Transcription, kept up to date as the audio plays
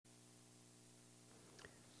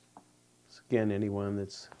Again, anyone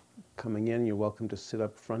that's coming in, you're welcome to sit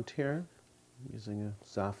up front here using a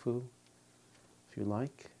zafu if you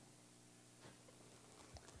like.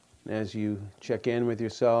 And as you check in with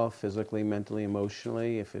yourself, physically, mentally,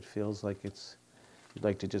 emotionally, if it feels like you'd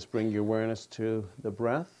like to just bring your awareness to the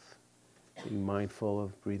breath, being mindful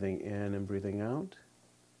of breathing in and breathing out.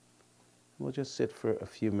 We'll just sit for a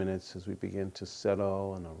few minutes as we begin to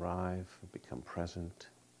settle and arrive and become present.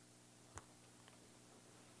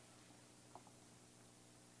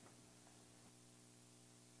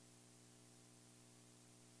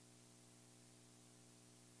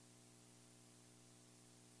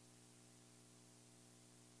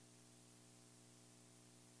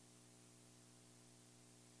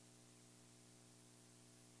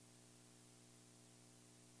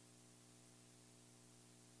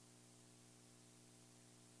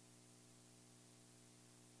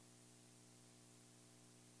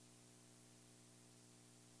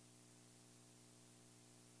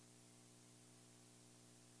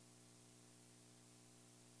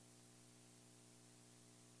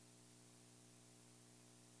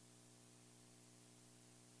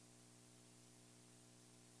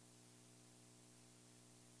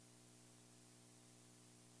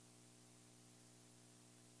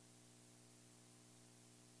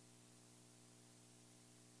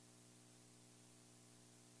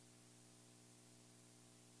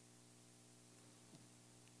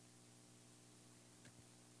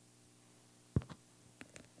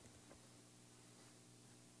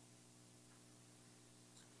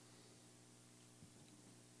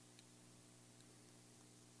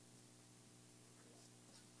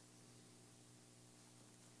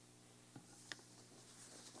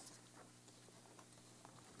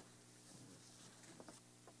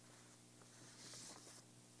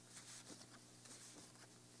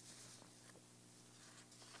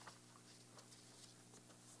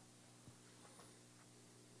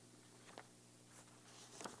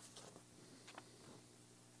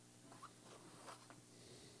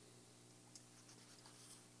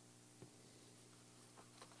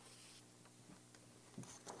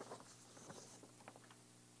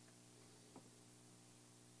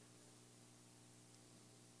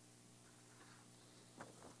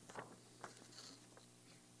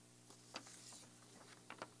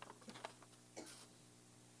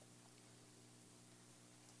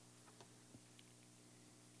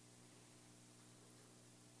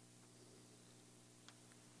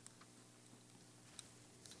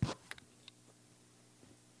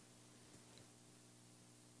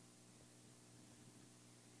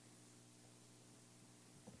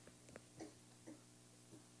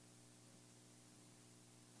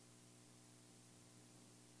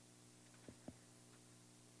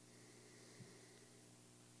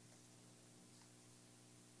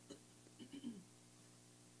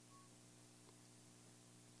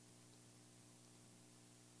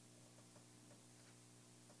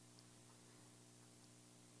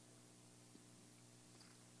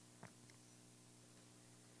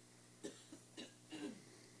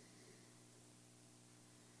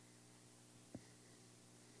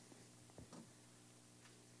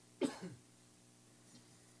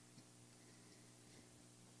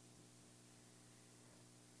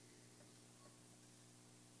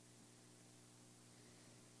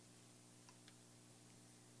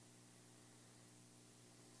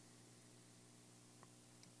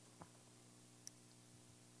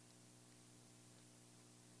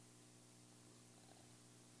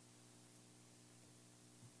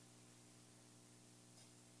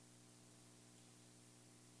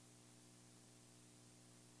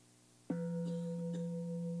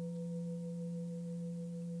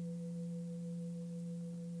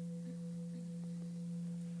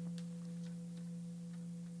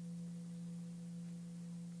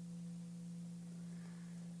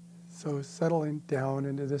 So settling down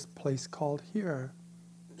into this place called here,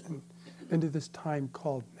 and into this time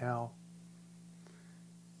called now.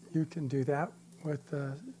 You can do that with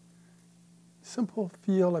a simple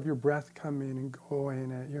feel of your breath coming and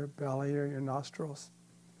going at your belly or your nostrils.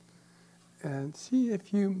 And see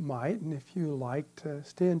if you might and if you like to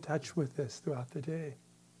stay in touch with this throughout the day.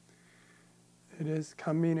 It is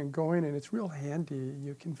coming and going, and it's real handy.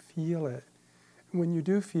 You can feel it. And when you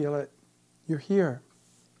do feel it, you're here.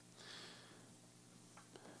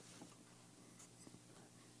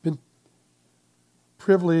 Been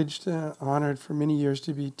privileged, honored for many years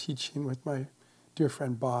to be teaching with my dear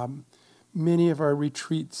friend Bob. Many of our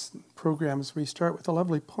retreats, programs, we start with a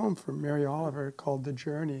lovely poem from Mary Oliver called The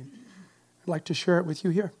Journey. I'd like to share it with you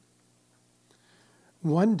here.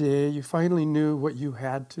 One day you finally knew what you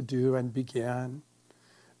had to do and began.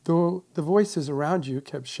 Though the voices around you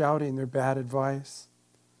kept shouting their bad advice,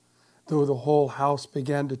 though the whole house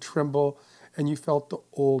began to tremble and you felt the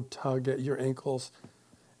old tug at your ankles.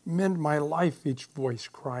 Mend my life, each voice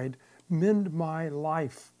cried. Mend my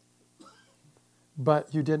life.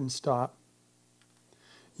 But you didn't stop.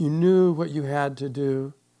 You knew what you had to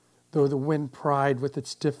do, though the wind pried with its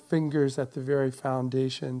stiff fingers at the very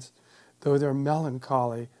foundations, though their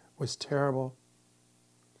melancholy was terrible.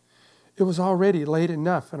 It was already late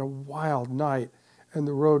enough and a wild night, and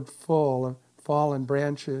the road full of fallen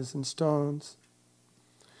branches and stones.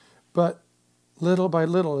 But little by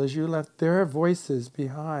little, as you left their voices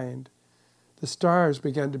behind, the stars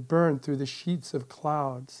began to burn through the sheets of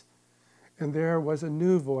clouds, and there was a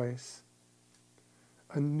new voice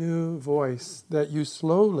that you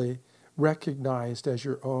slowly recognized as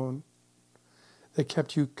your own, that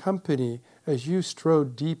kept you company as you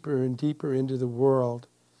strode deeper and deeper into the world,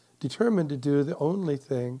 determined to do the only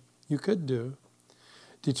thing you could do,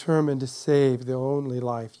 determined to save the only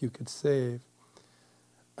life you could save.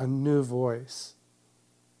 A new voice,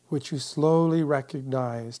 which you slowly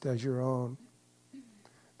recognized as your own,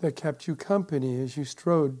 that kept you company as you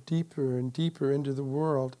strode deeper and deeper into the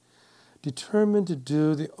world, determined to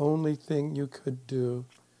do the only thing you could do,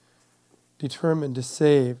 determined to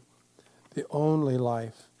save the only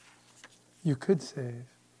life you could save.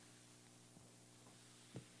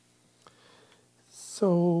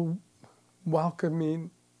 So, welcoming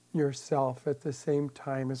yourself at the same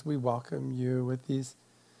time as we welcome you with these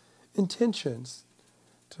intentions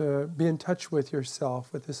to be in touch with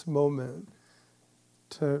yourself, with this moment,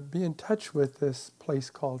 to be in touch with this place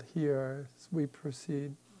called here as we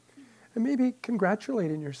proceed. And maybe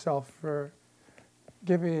congratulating yourself for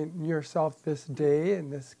giving yourself this day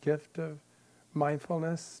and this gift of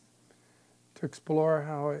mindfulness to explore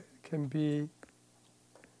how it can be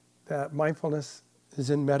that mindfulness is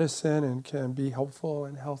in medicine and can be helpful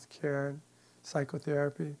in healthcare and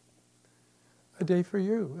psychotherapy. A day for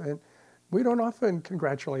you. And we don't often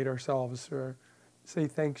congratulate ourselves or say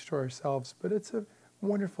thanks to ourselves, but it's a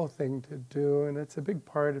wonderful thing to do, and it's a big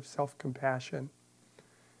part of self-compassion,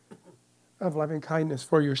 of loving kindness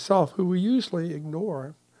for yourself, who we usually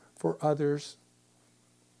ignore for others.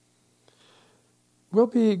 We'll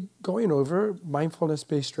be going over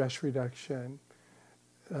mindfulness-based stress reduction,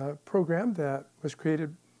 a program that was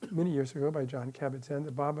created many years ago by John Kabat-Zinn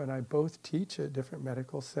that Baba and I both teach at different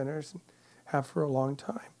medical centers and have for a long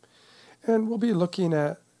time. And we'll be looking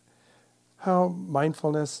at how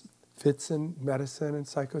mindfulness fits in medicine and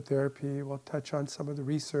psychotherapy. We'll touch on some of the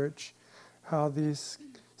research, how these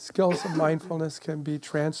skills of mindfulness can be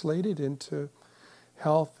translated into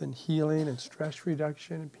health and healing and stress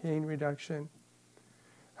reduction and pain reduction,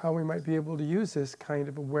 how we might be able to use this kind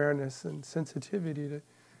of awareness and sensitivity to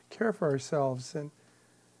care for ourselves and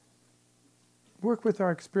work with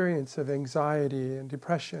our experience of anxiety and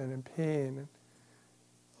depression and pain and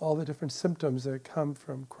all the different symptoms that come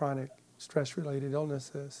from chronic stress-related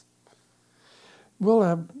illnesses.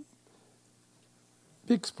 We'll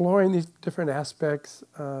be exploring these different aspects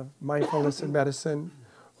of mindfulness and medicine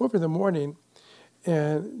over the morning,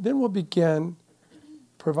 and then we'll begin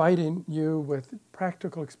providing you with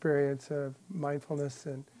practical experience of mindfulness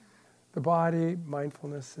and the body,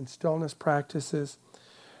 mindfulness and stillness practices.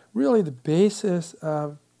 Really the basis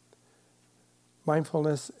of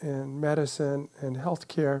mindfulness in medicine and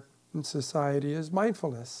healthcare and society is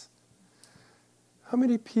mindfulness. How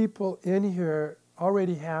many people in here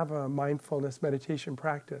already have a mindfulness meditation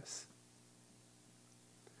practice?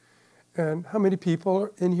 And how many people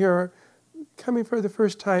in here are coming for the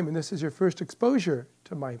first time and this is your first exposure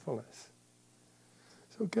to mindfulness?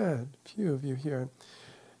 So good, a few of you here.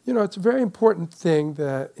 You know, it's a very important thing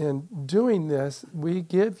that in doing this, we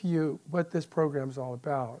give you what this program's all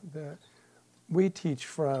about, that we teach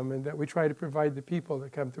from and that we try to provide the people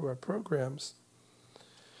that come through our programs.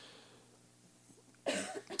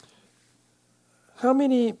 How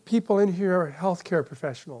many people in here are healthcare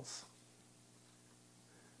professionals?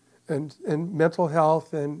 And mental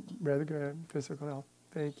health and rather good physical health.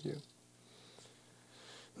 Thank you.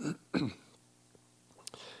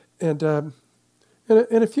 And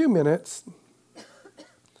in a few minutes,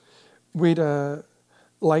 we'd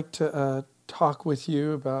like to talk with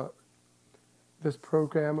you about this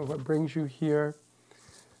program and what brings you here.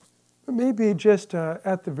 But maybe just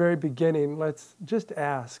at the very beginning, let's just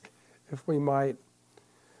ask if we might.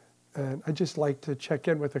 And I'd just like to check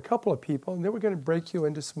in with a couple of people, and then we're going to break you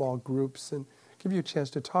into small groups and give you a chance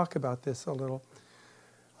to talk about this a little.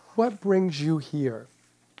 What brings you here?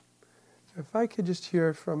 If I could just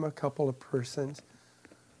hear from a couple of persons,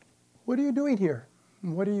 what are you doing here?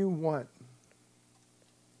 What do you want?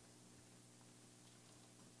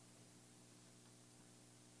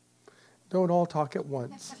 Don't all talk at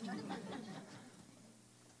once.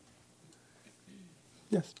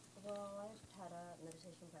 Yes. Well, I've had a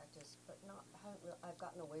meditation practice, but I've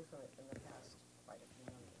gotten away from it in the past quite a few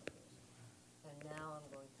number of years. And now I'm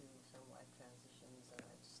going through some life transitions, and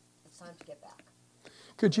it's time to get back.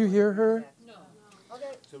 Could you hear her? No.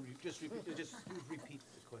 Okay. So you just repeat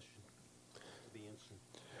the question, the answer.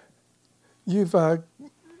 You've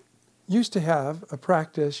used to have a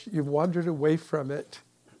practice, you've wandered away from it.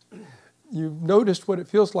 You've noticed what it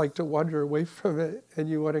feels like to wander away from it, and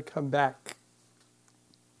you want to come back.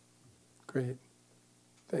 Great.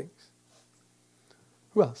 Thanks.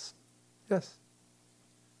 Who else? Yes.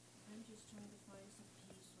 I'm just trying to find some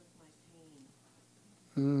peace with my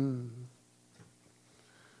pain.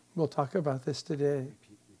 We'll talk about this today.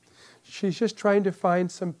 She's just trying to find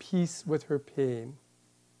some peace with her pain.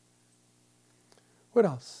 What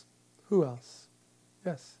else? Who else?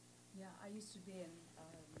 Yes. Yeah, I used to be in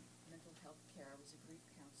mental health care. I was a grief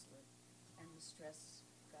counselor, and the stress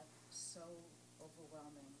got so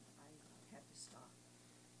overwhelming, I had to stop.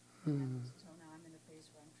 So now I'm in a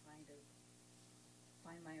phase where I'm trying to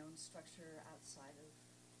find my own structure outside of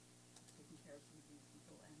taking care of grieving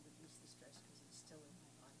people and reduce the stress because it's still in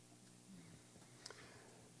my body.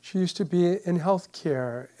 She used to be in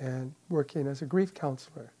healthcare and working as a grief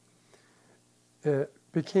counselor. It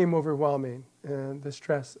became overwhelming, and the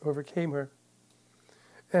stress overcame her.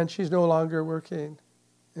 And she's no longer working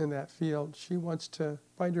in that field. She wants to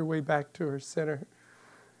find her way back to her center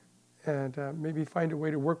and maybe find a way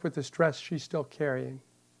to work with the stress she's still carrying.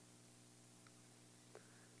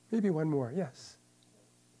 Maybe one more, yes.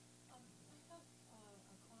 I have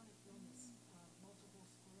a chronic illness, multiple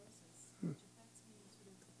sclerosis, which affects me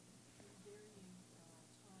sort of in varying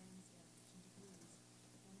times and degrees.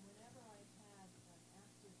 And whenever I've had an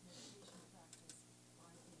active meditation practice,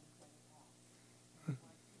 I've been better off. And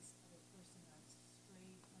like this other person, I've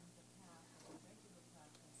strayed from the path of a regular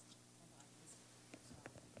practice, and I just stopped.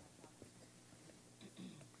 I thought this was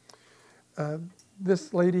good.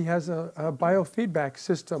 This lady has a biofeedback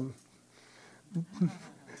system.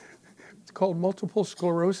 It's called multiple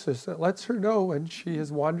sclerosis. It lets her know when she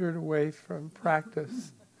has wandered away from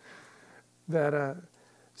practice, that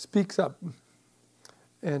speaks up.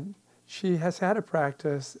 And she has had a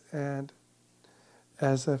practice, and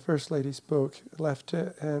as the First Lady spoke, left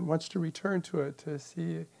it and wants to return to it to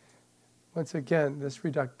see, once again, this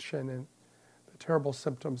reduction in the terrible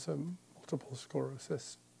symptoms of multiple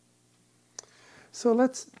sclerosis. So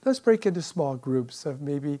let's break into small groups of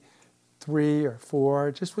maybe 3 or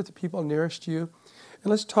 4, just with the people nearest you.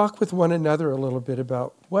 And let's talk with one another a little bit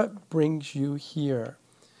about what brings you here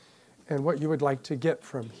and what you would like to get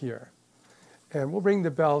from here. And we'll ring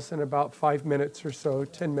the bells in about 5 minutes or so,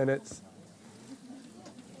 10 minutes.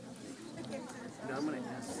 Now I'm going to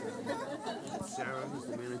ask Sarah, who's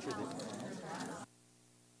the manager,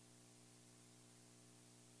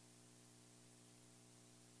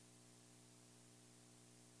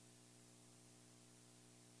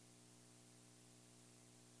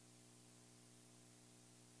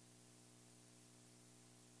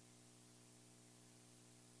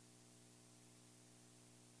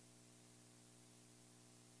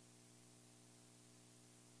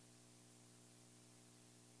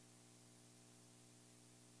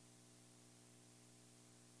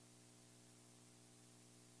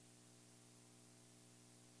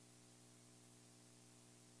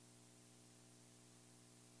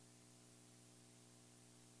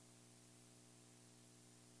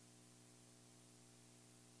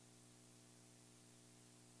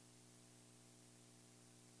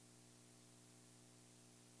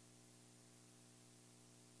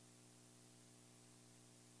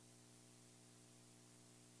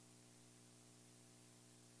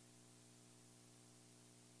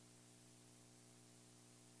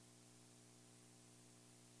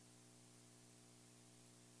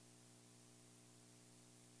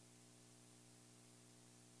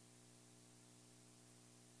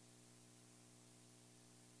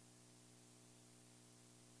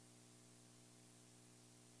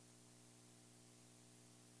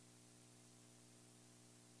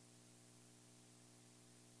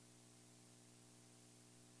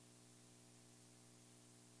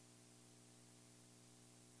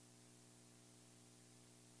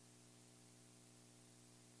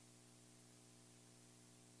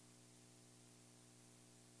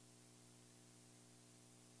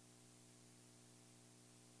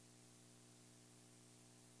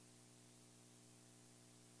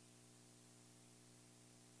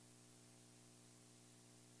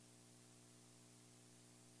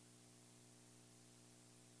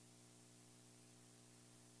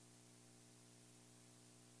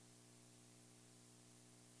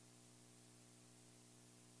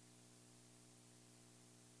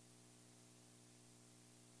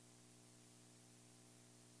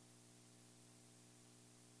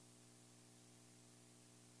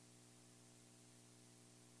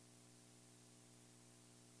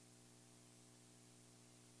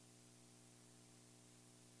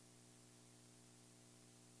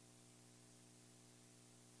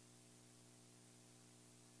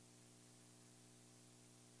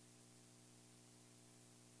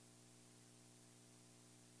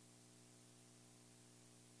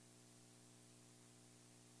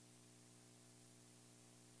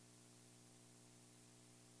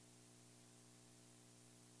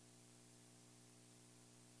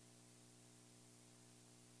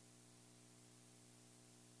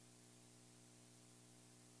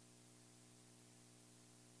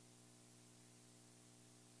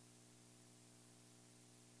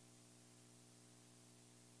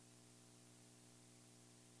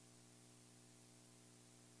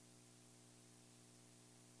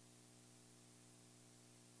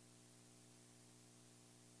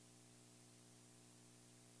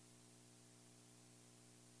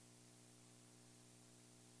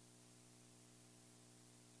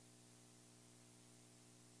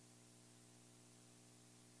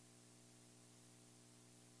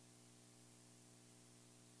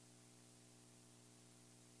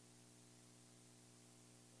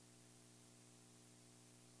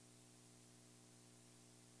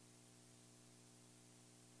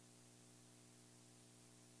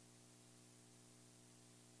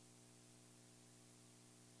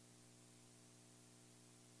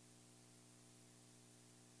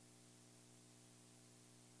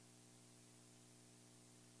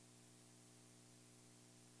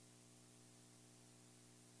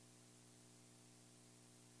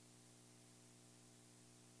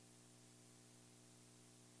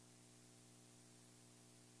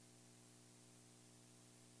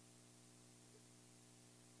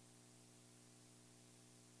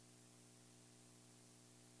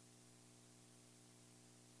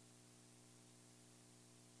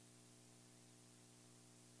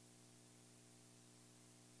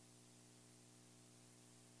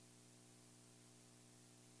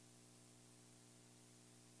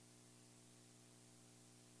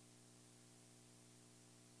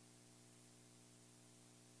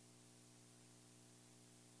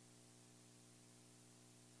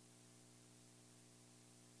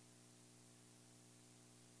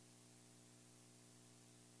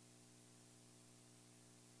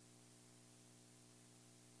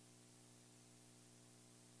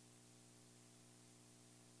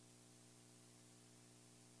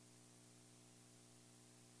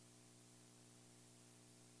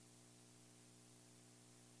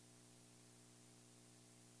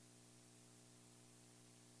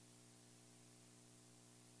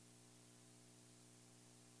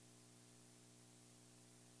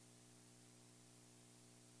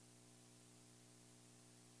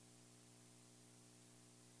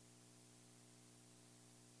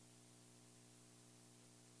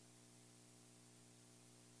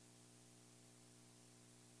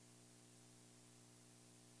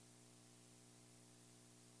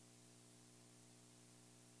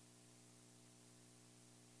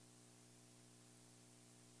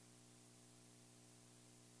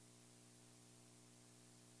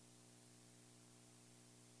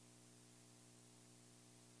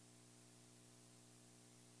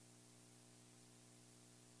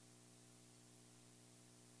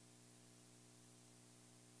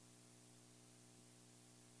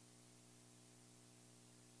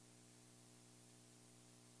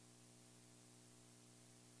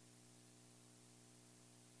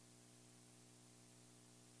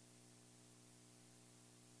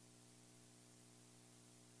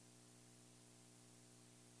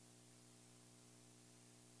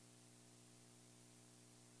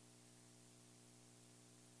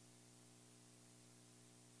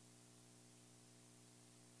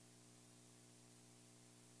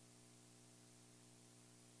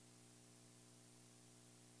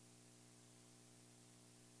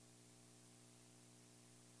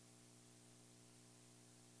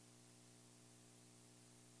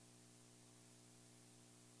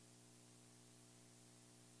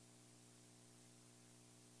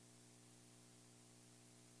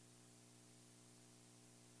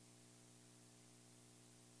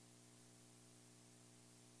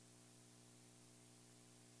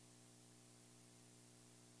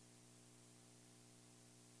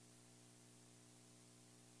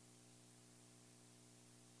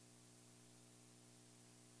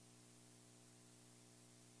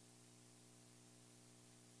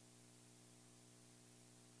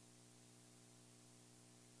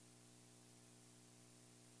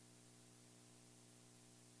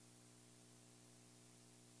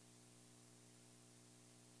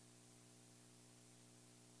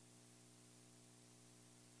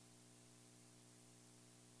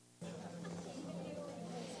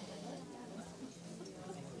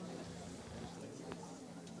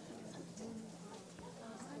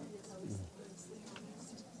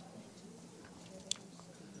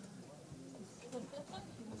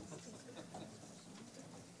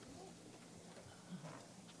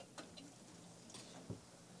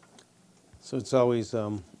 So it's always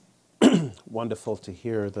wonderful to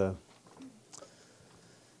hear it's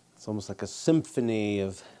almost like a symphony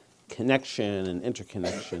of connection and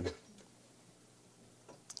interconnection.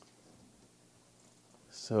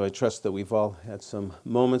 So I trust that we've all had some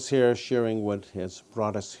moments here sharing what has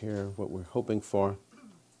brought us here, what we're hoping for.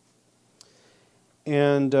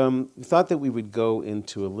 And we thought that we would go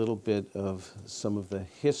into a little bit of some of the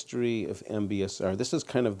history of MBSR. This is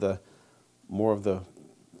kind of more of the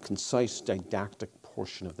concise didactic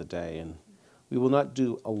portion of the day, and we will not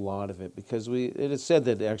do a lot of it because it is said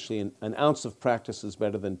that actually an ounce of practice is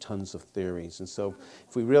better than tons of theories. And so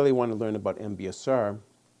if we really want to learn about MBSR,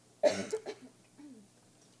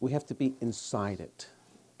 we have to be inside it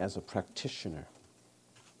as a practitioner,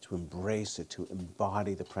 to embrace it, to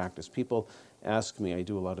embody the practice. People ask me, I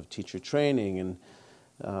do a lot of teacher training,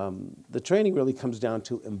 and the training really comes down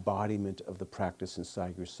to embodiment of the practice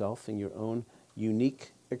inside yourself in your own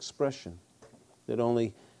unique expression that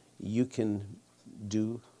only you can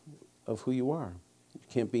do of who you are. You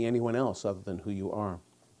can't be anyone else other than who you are.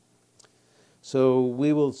 So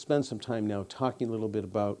we will spend some time now talking a little bit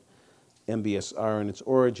about MBSR and its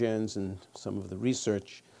origins and some of the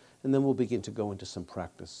research, and then we'll begin to go into some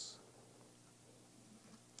practice.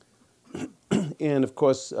 And of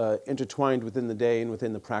course, intertwined within the day and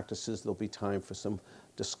within the practices, there'll be time for some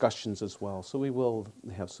discussions as well. So we will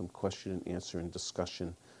have some question and answer and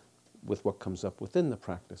discussion with what comes up within the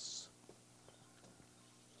practice.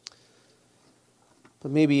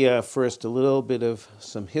 But maybe first a little bit of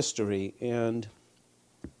some history. And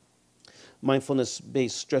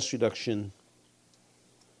mindfulness-based stress reduction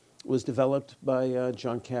was developed by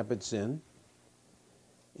John Kabat-Zinn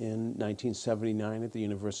in 1979 at the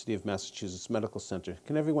University of Massachusetts Medical Center.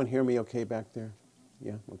 Can everyone hear me okay back there?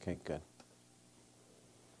 Yeah? Okay, good.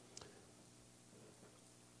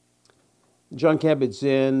 John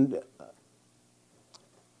Kabat-Zinn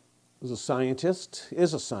is a scientist.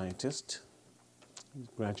 He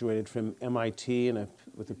graduated from MIT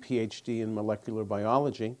with a PhD in molecular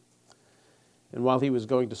biology. And while he was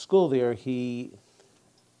going to school there, he,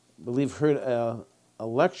 I believe, heard a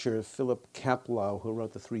lecture. Philip Kaplow, who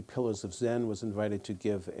wrote The Three Pillars of Zen, was invited to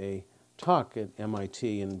give a talk at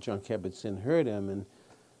MIT, and John Kabat-Zinn heard him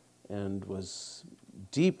and was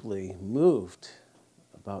deeply moved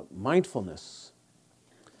about mindfulness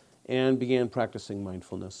and began practicing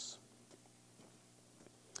mindfulness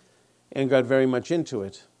and got very much into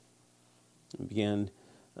it and began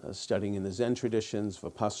studying in the Zen traditions,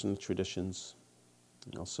 Vipassana traditions,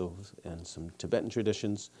 and also in some Tibetan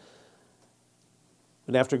traditions.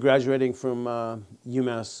 But after graduating from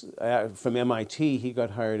from MIT, he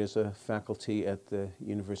got hired as a faculty at the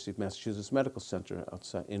University of Massachusetts Medical Center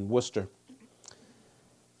outside in Worcester.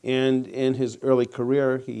 And in his early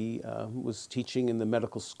career, he was teaching in the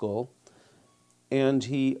medical school, and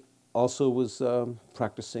he also was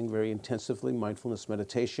practicing very intensively mindfulness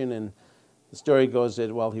meditation. And the story goes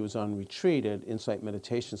that while he was on retreat at Insight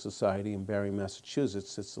Meditation Society in Barre,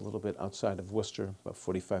 Massachusetts, it's a little bit outside of Worcester, about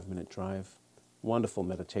a 45-minute drive, wonderful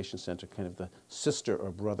meditation center, kind of the sister or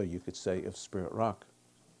brother, you could say, of Spirit Rock.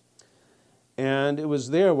 And it was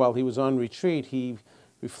there while he was on retreat, he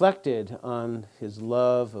reflected on his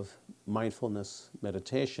love of mindfulness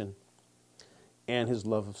meditation and his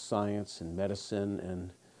love of science and medicine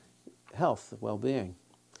and health, well-being.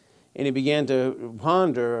 And he began to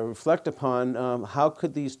ponder or reflect upon how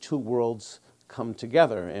could these two worlds come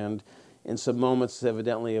together. And in some moments,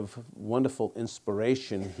 evidently, of wonderful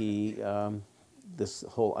inspiration, this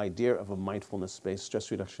whole idea of a mindfulness-based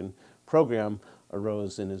stress reduction program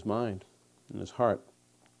arose in his mind, in his heart.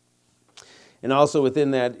 And also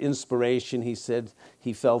within that inspiration, he said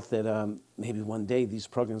he felt that maybe one day these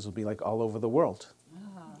programs will be like all over the world.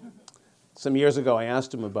 Some years ago, I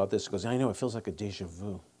asked him about this. He goes, I know, it feels like a déjà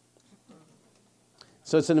vu.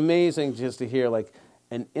 So it's an amazing just to hear like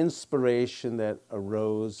an inspiration that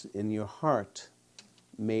arose in your heart,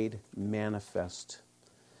 made manifest.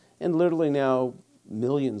 And literally now,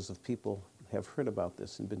 millions of people have heard about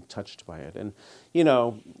this and been touched by it. And,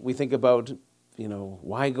 we think about,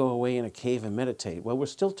 why go away in a cave and meditate? Well, we're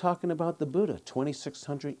still talking about the Buddha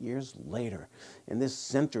 2,600 years later. And this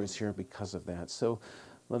center is here because of that. So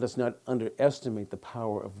let us not underestimate the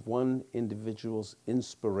power of one individual's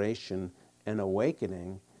inspiration and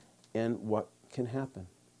awakening and what can happen.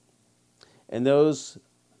 And those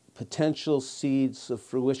potential seeds of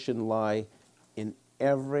fruition lie in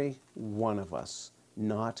every one of us,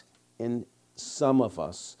 not in some of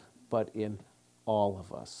us, but in all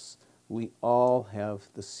of us. We all have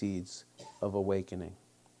the seeds of awakening.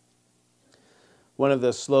 One of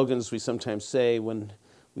the slogans we sometimes say when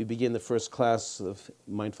we begin the first class of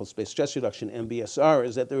mindful space stress reduction, MBSR,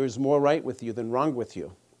 is that there is more right with you than wrong with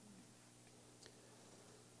you.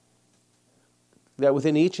 That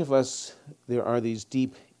within each of us, there are these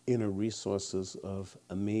deep inner resources of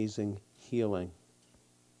amazing healing,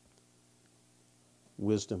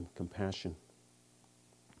 wisdom, compassion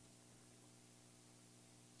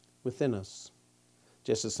within us.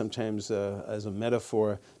 Just as sometimes, as a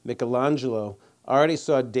metaphor, Michelangelo already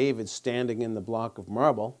saw David standing in the block of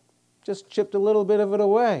marble, just chipped a little bit of it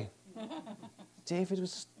away. David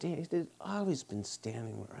had always been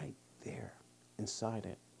standing right there inside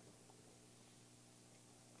it.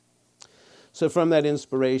 So from that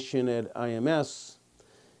inspiration at IMS,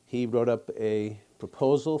 he wrote up a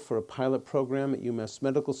proposal for a pilot program at UMass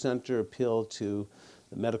Medical Center, appealed to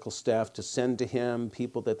the medical staff to send to him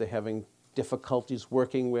people that they're having difficulties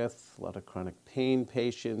working with, a lot of chronic pain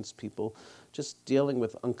patients, people just dealing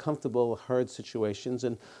with uncomfortable, hard situations,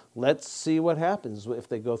 and let's see what happens if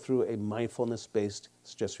they go through a mindfulness-based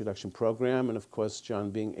stress reduction program. And of course,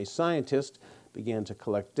 John, being a scientist, began to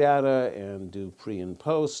collect data and do pre and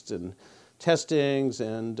post and testings,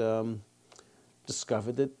 and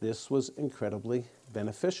discovered that this was incredibly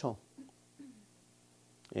beneficial.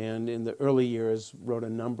 And in the early years, wrote a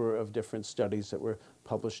number of different studies that were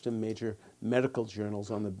published in major medical journals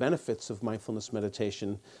on the benefits of mindfulness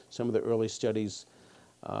meditation. Some of the early studies,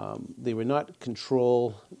 they were not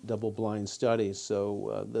control double-blind studies,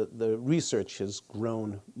 so the research has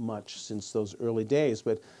grown much since those early days.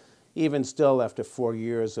 But even still, after 4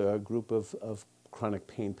 years, a group of chronic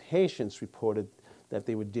pain patients reported that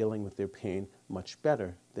they were dealing with their pain much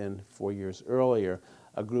better than 4 years earlier.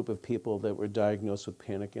 A group of people that were diagnosed with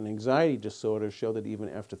panic and anxiety disorder showed that even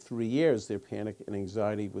after 3 years, their panic and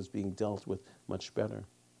anxiety was being dealt with much better.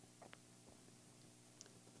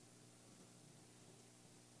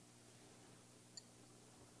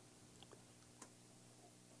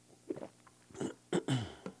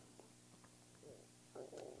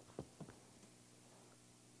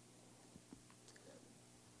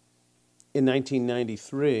 In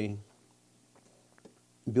 1993,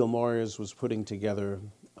 Bill Moyers was putting together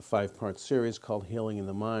a 5-part series called Healing in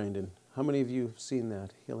the Mind. And how many of you have seen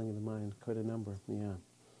that, Healing in the Mind? Quite a number, yeah.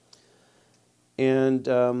 And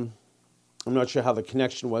I'm not sure how the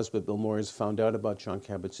connection was, but Bill Moyers found out about John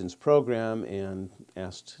Kabat-Zinn's program and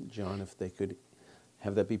asked John if they could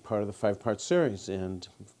have that be part of the 5-part series. And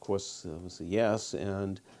of course, it was a yes.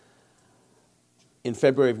 And in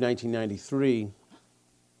February of 1993,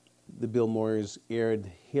 the Bill Moyers aired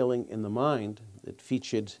Healing in the Mind that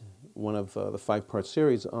featured one of the 5-part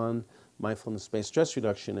series on mindfulness-based stress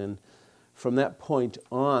reduction. And from that point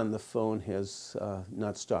on, the phone has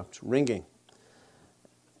not stopped ringing.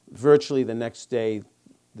 Virtually the next day,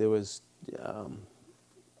 there was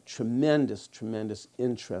tremendous, tremendous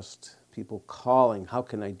interest, people calling, how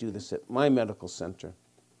can I do this at my medical center?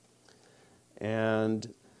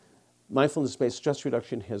 And mindfulness-based stress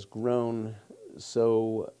reduction has grown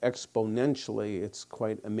so exponentially, it's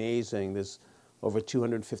quite amazing. There's over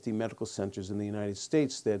 250 medical centers in the United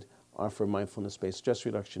States that offer mindfulness-based stress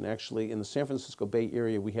reduction. Actually, in the San Francisco Bay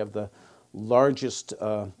Area, we have the largest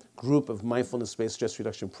group of mindfulness-based stress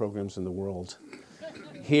reduction programs in the world.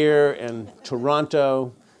 Here in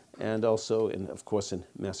Toronto, and also, of course, in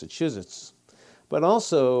Massachusetts. But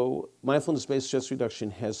also, mindfulness-based stress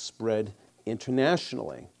reduction has spread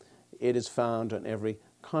internationally. It is found on every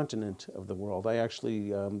continent of the world. I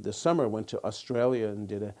actually, this summer, went to Australia and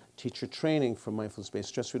did a teacher training for mindfulness-based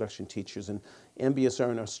stress reduction teachers. And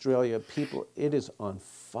MBSR in Australia, people, it is on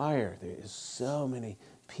fire. There is so many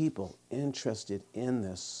people interested in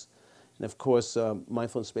this. And of course,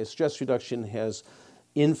 mindfulness-based stress reduction has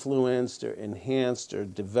influenced or enhanced or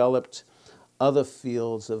developed other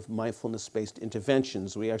fields of mindfulness-based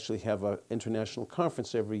interventions. We actually have an international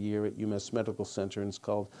conference every year at UMass Medical Center, and it's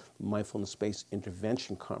called the Mindfulness-Based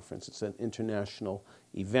Intervention Conference. It's an international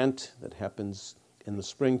event that happens in the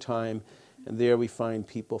springtime, and there we find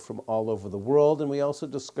people from all over the world, and we also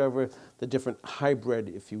discover the different hybrid,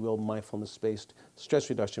 if you will, mindfulness-based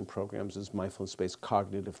stress reduction programs. There's mindfulness-based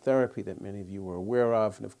cognitive therapy that many of you are aware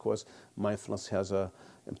of, and of course, mindfulness has an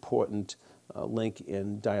important link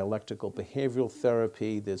in dialectical behavioral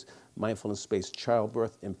therapy. There's mindfulness-based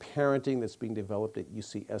childbirth and parenting that's being developed at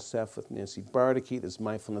UCSF with Nancy Bardacke. There's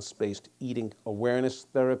mindfulness-based eating awareness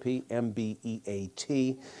therapy,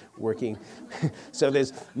 MBEAT, working. So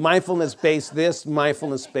there's mindfulness-based this,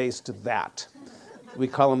 mindfulness-based that. We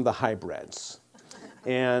call them the hybrids.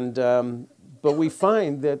 And, but we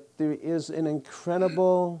find that there is an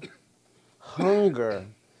incredible hunger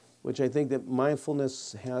which I think that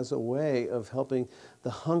mindfulness has a way of helping the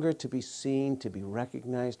hunger to be seen, to be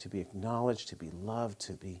recognized, to be acknowledged, to be loved,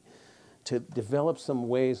 to develop some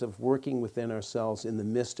ways of working within ourselves in the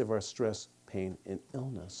midst of our stress, pain, and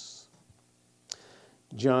illness.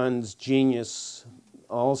 John's genius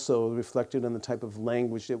also reflected on the type of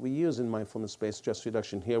language that we use in mindfulness-based stress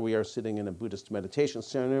reduction. Here we are sitting in a Buddhist meditation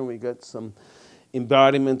center, and we got some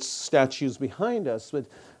embodiments, statues behind us. But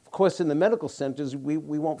of course, in the medical centers, we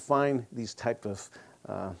won't find these type of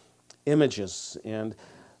images. And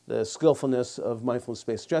the skillfulness of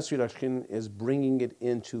mindfulness-based stress reduction is bringing it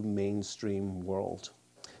into mainstream world.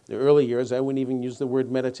 In the early years, I wouldn't even use the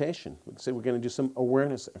word meditation. We'd say we're going to do some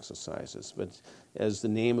awareness exercises. But as the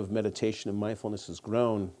name of meditation and mindfulness has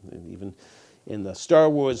grown, and even in the Star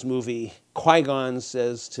Wars movie, Qui-Gon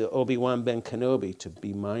says to Obi-Wan Ben Kenobi to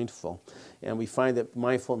be mindful. And we find that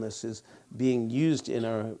mindfulness is being used in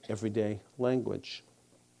our everyday language.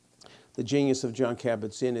 The genius of Jon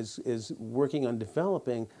Kabat-Zinn is working on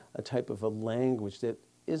developing a type of a language that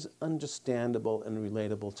is understandable and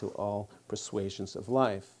relatable to all persuasions of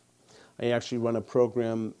life. I actually run a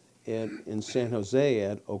program in San Jose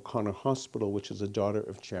at O'Connor Hospital, which is a Daughter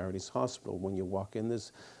of Charities hospital. When you walk in,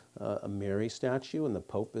 there's a Mary statue, and the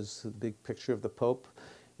Pope is a big picture of the Pope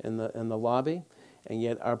in the lobby. And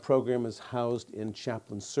yet our program is housed in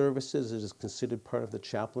chaplain services. It is considered part of the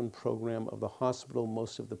chaplain program of the hospital.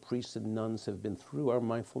 Most of the priests and nuns have been through our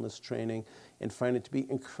mindfulness training and find it to be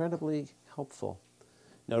incredibly helpful,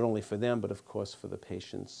 not only for them, but of course for the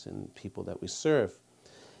patients and people that we serve.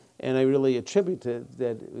 And I really attribute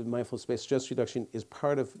that mindfulness-based stress reduction is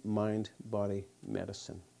part of mind-body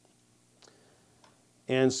medicine.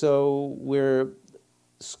 And so we're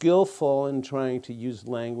skillful in trying to use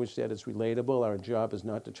language that is relatable. Our job is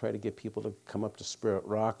not to try to get people to come up to Spirit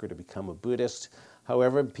Rock or to become a Buddhist.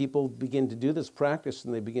 However, people begin to do this practice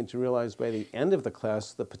and they begin to realize by the end of the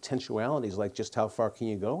class the potentialities, like just how far can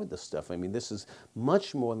you go with this stuff? I mean, this is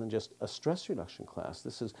much more than just a stress reduction class.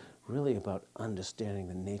 This is really about understanding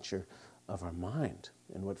the nature of our mind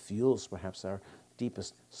and what fuels perhaps our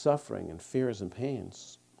deepest suffering and fears and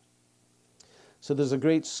pains. So there's a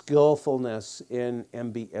great skillfulness in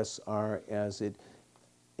MBSR as it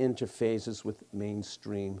interfaces with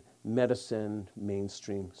mainstream medicine,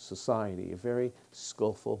 mainstream society, a very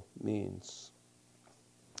skillful means.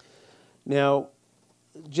 Now,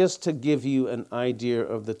 just to give you an idea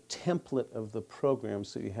of the template of the program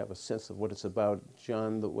so you have a sense of what it's about,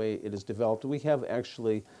 John, the way it is developed, we have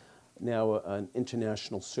actually now an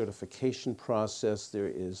international certification process. There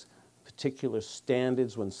is particular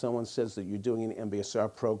standards. When someone says that you're doing an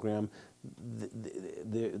MBSR program,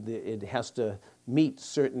 it has to meet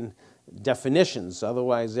certain definitions.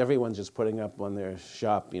 Otherwise, everyone's just putting up on their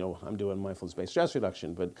shop, I'm doing mindfulness-based stress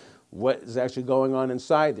reduction, but what is actually going on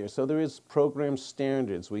inside there? So there is program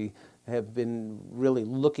standards. We have been really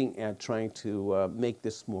looking at trying to make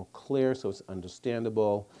this more clear so it's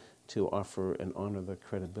understandable, to offer and honor the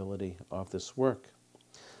credibility of this work.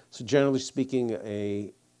 So generally speaking,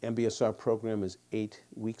 a MBSR program is 8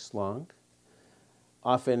 weeks long.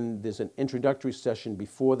 Often there's an introductory session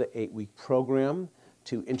before the 8-week program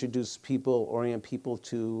to introduce people, orient people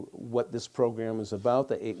to what this program is about,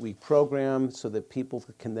 the 8-week program, so that people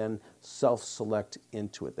can then self-select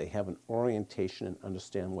into it. They have an orientation and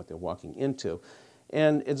understand what they're walking into.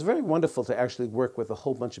 And it's very wonderful to actually work with a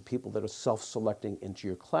whole bunch of people that are self-selecting into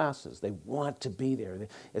your classes. They want to be there.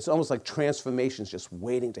 It's almost like transformations just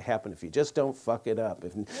waiting to happen. If you just don't fuck it up,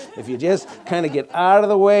 if you just kind of get out of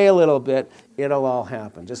the way a little bit, it'll all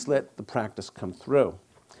happen. Just let the practice come through.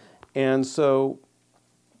 And so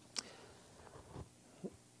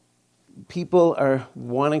people are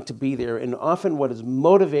wanting to be there, and often what is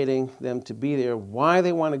motivating them to be there, why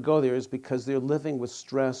they want to go there, is because they're living with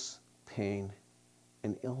stress, pain,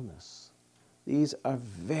 and illness. These are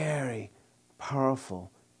very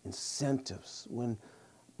powerful incentives. When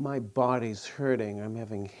my body's hurting, I'm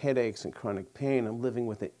having headaches and chronic pain, I'm living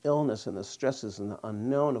with the illness and the stresses and the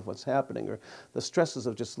unknown of what's happening, or the stresses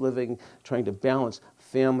of just living, trying to balance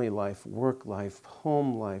family life, work life,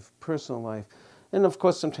 home life, personal life. And of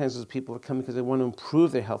course, sometimes there's people that come because they want to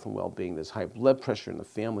improve their health and well-being. There's high blood pressure in the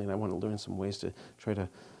family, and I want to learn some ways to try to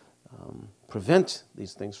prevent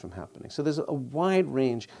these things from happening. So there's a wide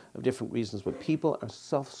range of different reasons, but people are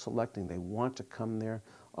self-selecting. They want to come there,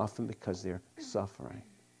 often because they're suffering.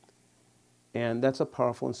 And that's a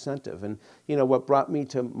powerful incentive. And what brought me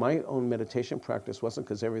to my own meditation practice wasn't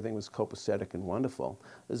because everything was copacetic and wonderful.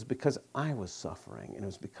 It was because I was suffering, and it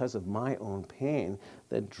was because of my own pain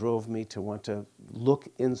that drove me to want to look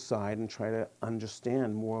inside and try to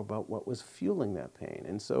understand more about what was fueling that pain.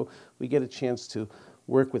 And so we get a chance to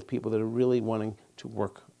work with people that are really wanting to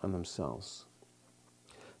work on themselves.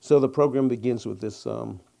 So the program begins with this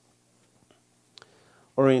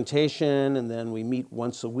orientation, and then we meet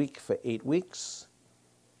once a week for 8 weeks.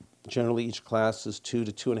 Generally, each class is 2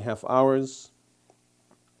 to 2.5 hours.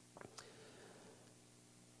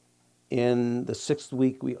 In the 6th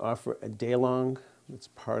week, we offer a day-long. It's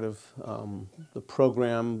part of the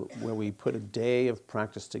program where we put a day of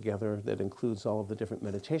practice together that includes all of the different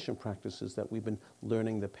meditation practices that we've been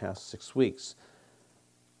learning the past 6 weeks.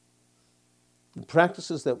 The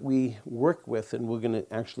practices that we work with, and we're going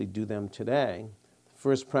to actually do them today, the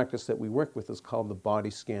first practice that we work with is called the body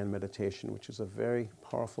scan meditation, which is a very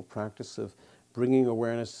powerful practice of bringing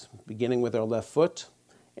awareness, beginning with our left foot,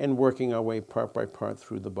 and working our way part by part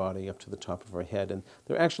through the body up to the top of our head. And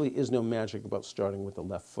there actually is no magic about starting with the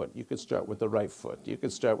left foot. You could start with the right foot. You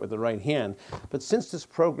could start with the right hand. But since this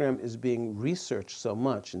program is being researched so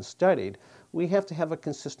much and studied, we have to have a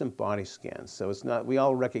consistent body scan. So it's not, we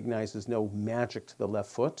all recognize there's no magic to the left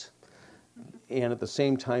foot. And at the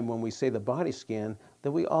same time, when we say the body scan,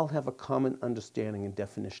 that we all have a common understanding and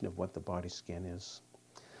definition of what the body scan is.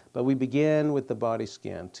 But we begin with the body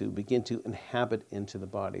scan to begin to inhabit into the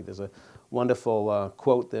body. There's a wonderful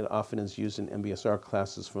quote that often is used in MBSR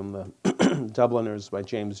classes from the Dubliners by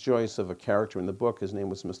James Joyce of a character in the book. His name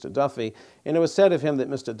was Mr. Duffy. And it was said of him that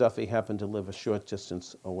Mr. Duffy happened to live a short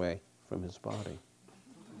distance away from his body.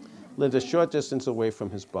 Lived a short distance away from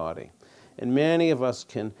his body. And many of us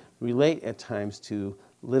can relate at times to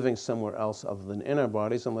living somewhere else other than in our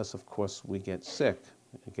bodies, unless, of course, we get sick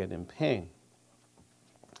and get in pain.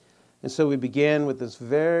 And so we began with this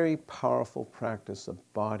very powerful practice of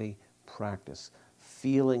body practice,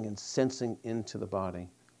 feeling and sensing into the body,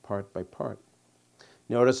 part by part,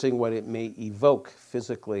 noticing what it may evoke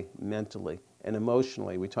physically, mentally, and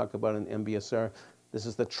emotionally. We talk about in MBSR, this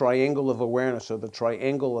is the triangle of awareness, or the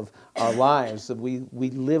triangle of our lives. That we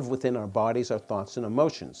live within our bodies, our thoughts, and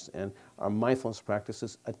emotions. And our mindfulness practice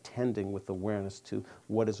is attending with awareness to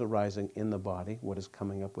what is arising in the body, what is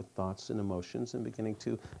coming up with thoughts and emotions, and beginning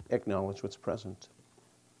to acknowledge what's present.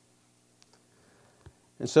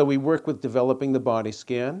 And so we work with developing the body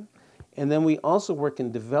scan. And then we also work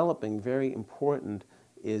in developing, very important,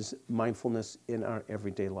 is mindfulness in our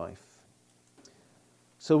everyday life.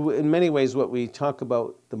 So in many ways, what we talk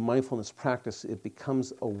about the mindfulness practice, it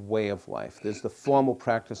becomes a way of life. There's the formal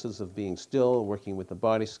practices of being still, working with the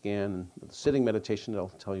body scan, and the sitting meditation that I'll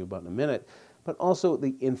tell you about in a minute, but also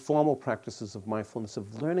the informal practices of mindfulness,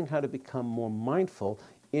 of learning how to become more mindful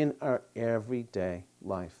in our everyday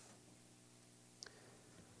life.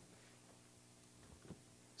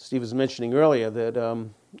 Steve was mentioning earlier that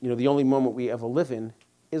the only moment we ever live in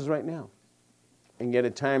is right now. And yet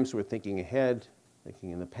at times we're thinking ahead,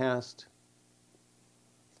 thinking in the past.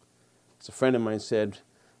 As a friend of mine said,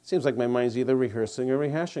 it seems like my mind's either rehearsing or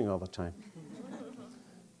rehashing all the time.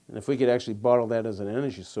 And if we could actually bottle that as an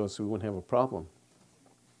energy source, we wouldn't have a problem.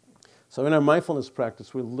 So in our mindfulness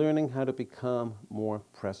practice, we're learning how to become more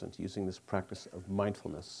present using this practice of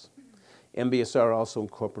mindfulness. MBSR also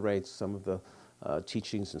incorporates some of the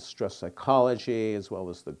teachings in stress psychology, as well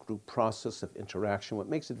as the group process of interaction. What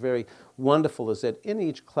makes it very wonderful is that in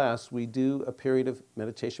each class we do a period of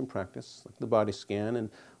meditation practice, like the body scan, and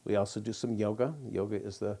we also do some yoga. Yoga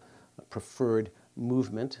is the preferred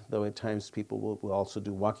movement, though at times people will also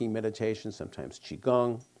do walking meditation, sometimes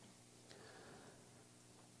qigong.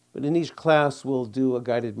 But in each class, we'll do a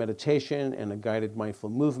guided meditation and a guided mindful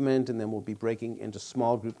movement, and then we'll be breaking into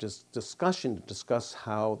small group discussion to discuss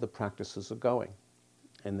how the practices are going.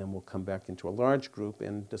 And then we'll come back into a large group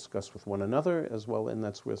and discuss with one another as well, and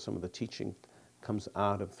that's where some of the teaching comes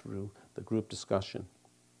out of through the group discussion.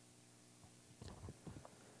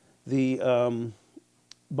 The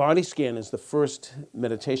body scan is the first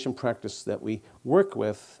meditation practice that we work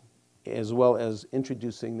with, as well as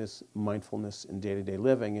introducing this mindfulness in day-to-day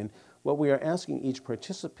living. And what we are asking each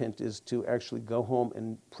participant is to actually go home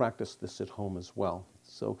and practice this at home as well.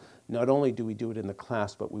 So not only do we do it in the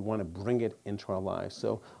class, but we want to bring it into our lives.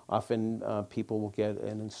 So often people will get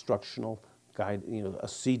an instructional guide, a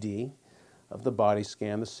CD of the body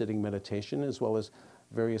scan, the sitting meditation, as well as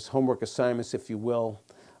various homework assignments, if you will,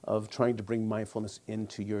 of trying to bring mindfulness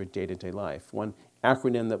into your day-to-day life. One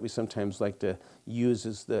acronym that we sometimes like to use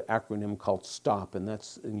is the acronym called STOP, and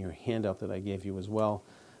that's in your handout that I gave you as well.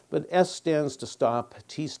 But S stands to stop,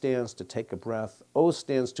 T stands to take a breath, O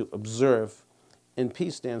stands to observe, and P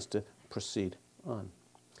stands to proceed on.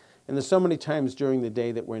 And there's so many times during the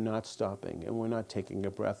day that we're not stopping, and we're not taking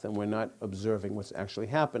a breath, and we're not observing what's actually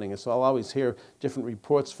happening. And so I'll always hear different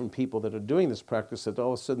reports from people that are doing this practice that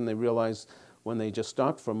all of a sudden they realize, when they just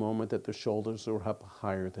stopped for a moment that their shoulders were up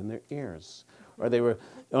higher than their ears. Or they were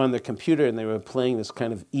on their computer and they were playing this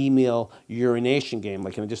kind of email urination game.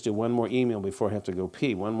 Like, can I just do one more email before I have to go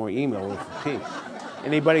pee? One more email with pee.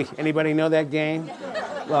 Anybody know that game?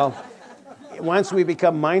 Well, once we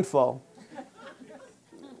become mindful,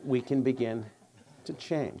 we can begin to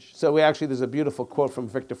change. So there's a beautiful quote from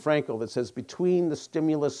Viktor Frankl that says, between the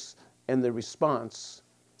stimulus and the response,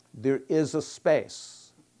 there is a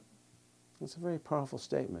space. That's a very powerful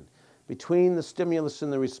statement. Between the stimulus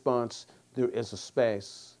and the response, there is a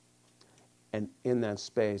space. And in that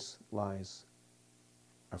space lies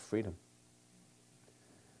our freedom.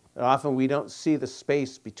 Often we don't see the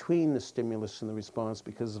space between the stimulus and the response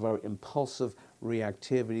because of our impulsive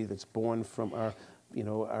reactivity that's born from our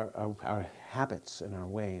habits and our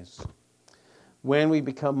ways. When we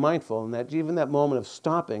become mindful, and that even that moment of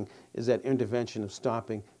stopping is that intervention of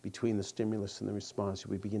stopping between the stimulus and the response,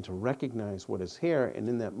 we begin to recognize what is here, and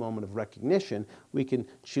in that moment of recognition, we can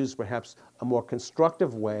choose perhaps a more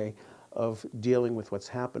constructive way of dealing with what's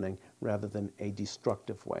happening rather than a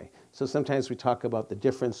destructive way. So sometimes we talk about the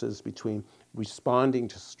differences between responding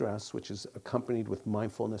to stress, which is accompanied with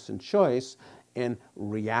mindfulness and choice, and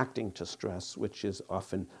reacting to stress, which is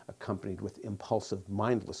often accompanied with impulsive,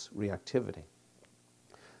 mindless reactivity.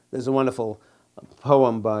 There's a wonderful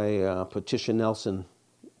poem by Patricia Nelson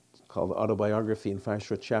called Autobiography in 5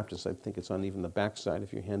 Short Chapters. I think it's on even the backside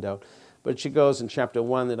of your handout. But she goes in chapter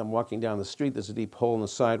 1 that I'm walking down the street, there's a deep hole in the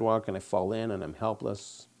sidewalk, and I fall in, and I'm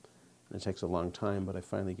helpless. And it takes a long time, but I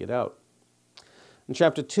finally get out. In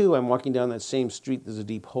chapter 2, I'm walking down that same street, there's a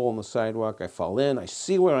deep hole in the sidewalk, I fall in, I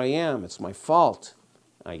see where I am, it's my fault.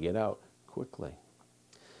 I get out quickly.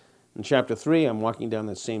 In chapter 3, I'm walking down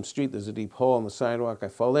that same street, there's a deep hole in the sidewalk, I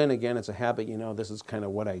fall in again, it's a habit, this is kind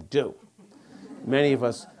of what I do. Many of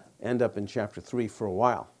us end up in chapter 3 for a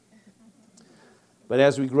while. But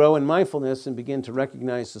as we grow in mindfulness and begin to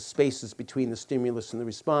recognize the spaces between the stimulus and the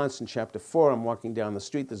response, in chapter 4, I'm walking down the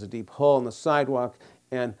street, there's a deep hole in the sidewalk,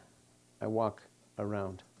 and I walk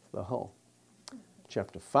around the hole.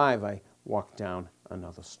 Chapter 5, I walk down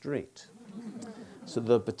another street. So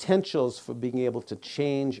the potentials for being able to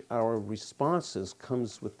change our responses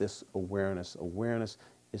comes with this awareness. Awareness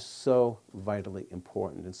is so vitally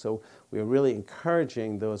important. And so we are really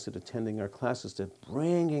encouraging those that are attending our classes to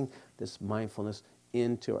bringing this mindfulness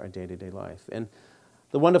into our day-to-day life. And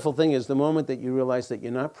the wonderful thing is the moment that you realize that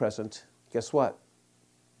you're not present, guess what?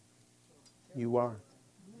 You are.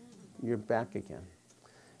 You're back again.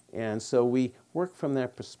 And so we work from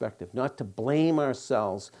that perspective, not to blame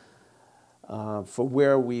ourselves for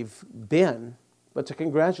where we've been, but to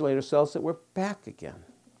congratulate ourselves that we're back again.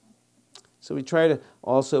 So we try to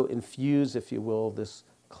also infuse, if you will, this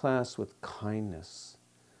class with kindness,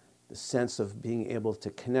 the sense of being able to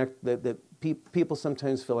connect. That people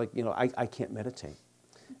sometimes feel like, I can't meditate.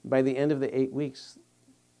 By the end of the 8 weeks,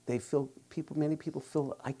 many people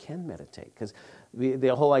feel I can meditate, because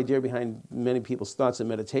the whole idea behind many people's thoughts and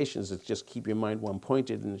meditations is just keep your mind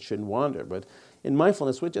one-pointed and it shouldn't wander. But in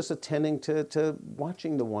mindfulness, we're just attending to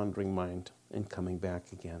watching the wandering mind and coming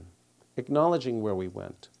back again, acknowledging where we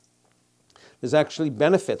went. There's actually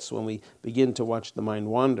benefits when we begin to watch the mind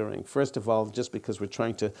wandering. First of all, just because we're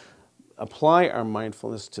trying to apply our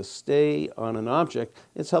mindfulness to stay on an object,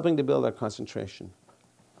 it's helping to build our concentration.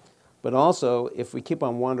 But also, if we keep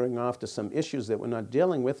on wandering off to some issues that we're not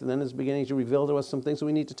dealing with, then it's beginning to reveal to us some things that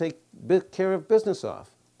we need to take care of business of.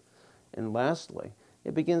 And lastly,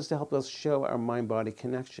 it begins to help us show our mind-body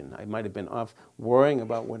connection. I might have been off worrying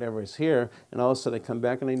about whatever is here, and all of a sudden I come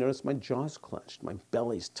back and I notice my jaw's clenched, my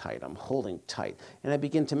belly's tight, I'm holding tight, and I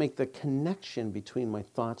begin to make the connection between my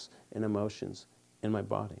thoughts and emotions in my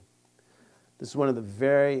body. This is one of the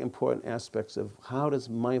very important aspects of how does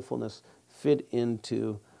mindfulness fit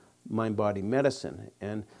into mind-body medicine.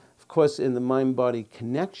 And of course, in the mind-body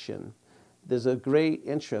connection, there's a great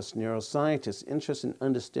interest, neuroscientists, interest in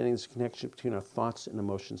understanding this connection between our thoughts and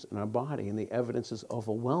emotions in our body, and the evidence is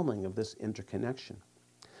overwhelming of this interconnection.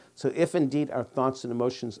 So if indeed our thoughts and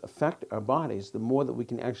emotions affect our bodies, the more that we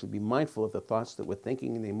can actually be mindful of the thoughts that we're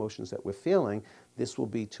thinking and the emotions that we're feeling, this will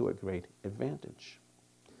be to a great advantage.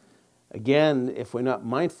 Again, if we're not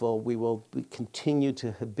mindful, we will continue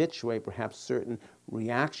to habituate perhaps certain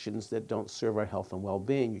reactions that don't serve our health and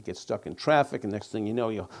well-being. You get stuck in traffic, and next thing you know,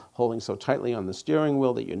 you're holding so tightly on the steering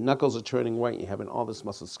wheel that your knuckles are turning white, and you're having all this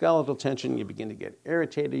musculoskeletal tension, you begin to get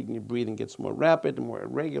irritated, and your breathing gets more rapid and more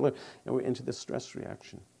irregular, and we're into this stress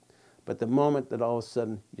reaction. But the moment that all of a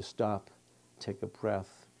sudden you stop, take a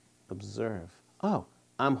breath, observe, oh,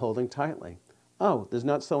 I'm holding tightly. Oh, there's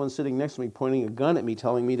not someone sitting next to me pointing a gun at me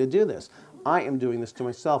telling me to do this. I am doing this to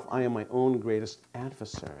myself. I am my own greatest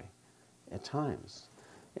adversary at times.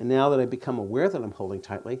 And now that I become aware that I'm holding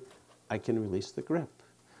tightly, I can release the grip.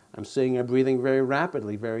 I'm seeing I'm breathing very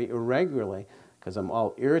rapidly, very irregularly, because I'm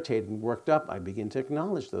all irritated and worked up. I begin to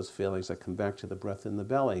acknowledge those feelings. I come back to the breath in the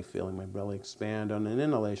belly, feeling my belly expand on an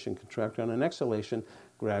inhalation, contract on an exhalation.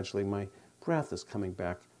 Gradually, my breath is coming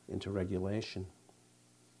back into regulation.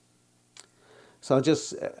 So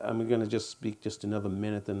I'm going to just speak just another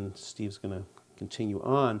minute, then Steve's going to continue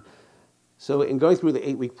on. So in going through the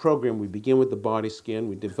 8-week program, we begin with the body scan.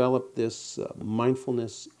 We develop this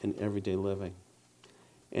mindfulness in everyday living.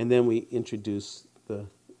 And then we introduce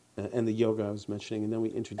and the yoga I was mentioning, and then we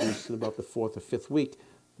introduce in about the 4th or 5th week,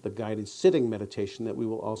 the guided sitting meditation that we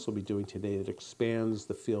will also be doing today that expands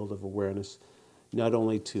the field of awareness, not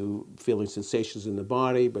only to feeling sensations in the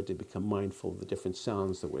body, but to become mindful of the different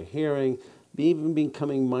sounds that we're hearing, even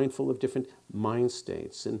becoming mindful of different mind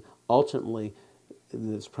states, and ultimately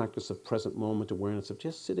in this practice of present moment awareness, of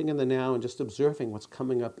just sitting in the now and just observing what's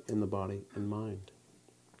coming up in the body and mind.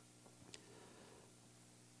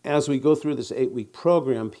 As we go through this 8-week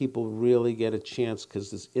program, people really get a chance, because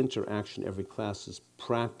there's interaction. Every class is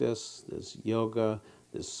practice, there's yoga,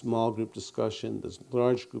 there's small group discussion, there's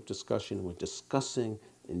large group discussion. We're discussing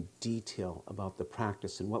in detail about the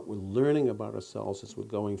practice and what we're learning about ourselves as we're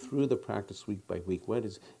going through the practice week by week, what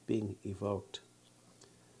is being evoked.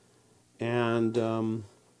 And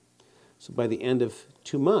so by the end of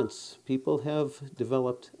 2 months, people have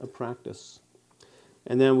developed a practice.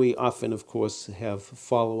 And then we often, of course, have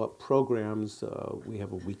follow-up programs. We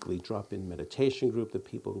have a weekly drop-in meditation group that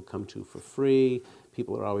people can come to for free.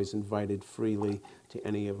 People are always invited freely to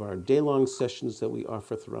any of our day-long sessions that we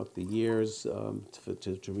offer throughout the years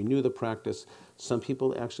to renew the practice. Some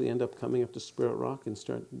people actually end up coming up to Spirit Rock and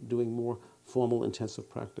start doing more formal, intensive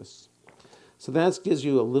practice. So that gives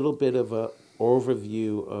you a little bit of an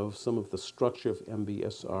overview of some of the structure of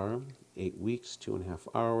MBSR. 8 weeks, 2.5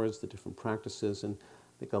 hours, the different practices, and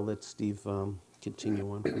I think I'll let Steve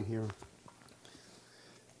continue on from here.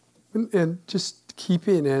 And just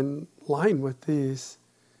keeping in line with these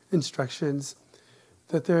instructions,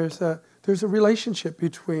 that there's a relationship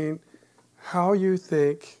between how you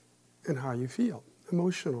think and how you feel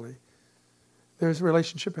emotionally. There's a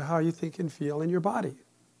relationship of how you think and feel in your body.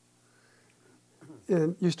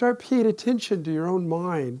 And you start paying attention to your own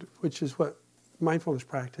mind, which is what mindfulness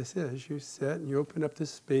practice is. You sit and you open up this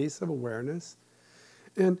space of awareness.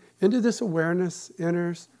 And into this awareness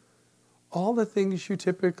enters all the things you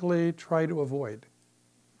typically try to avoid,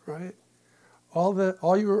 right?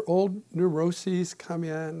 All your old neuroses come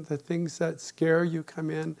in, the things that scare you come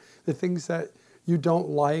in, the things that you don't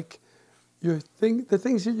like, the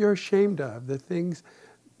things that you're ashamed of, the things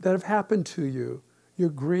that have happened to you, your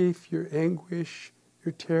grief, your anguish,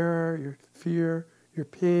 your terror, your fear, your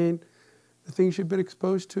pain, the things you've been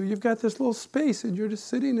exposed to. You've got this little space, and you're just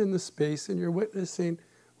sitting in the space, and you're witnessing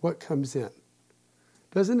what comes in.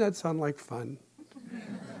 Doesn't that sound like fun?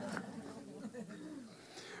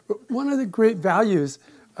 But one of the great values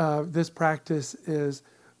of this practice is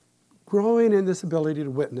growing in this ability to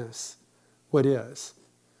witness what is.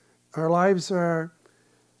 Our lives are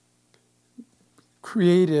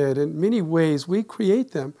created in many ways. We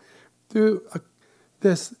create them through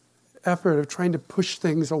this effort of trying to push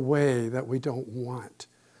things away that we don't want.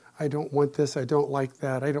 I don't want this, I don't like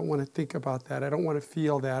that, I don't want to think about that, I don't want to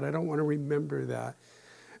feel that, I don't want to remember that.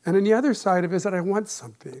 And on the other side of it is that I want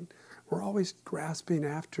something. We're always grasping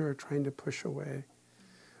after or trying to push away.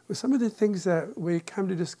 But some of the things that we come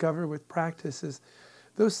to discover with practice is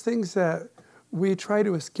those things that we try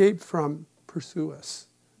to escape from pursue us.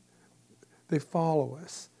 They follow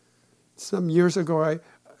us. Some years ago,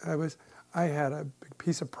 I had a big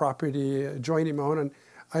piece of property adjoining my own, and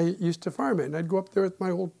I used to farm it. And I'd go up there with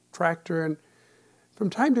my old tractor, and from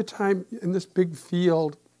time to time in this big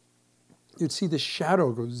field, you'd see the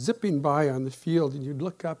shadow go zipping by on the field, and you'd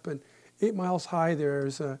look up, and 8 miles high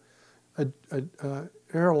there's a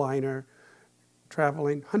airliner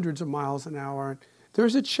traveling hundreds of miles an hour.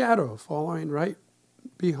 There's a shadow following right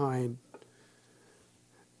behind.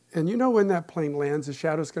 And you know when that plane lands, the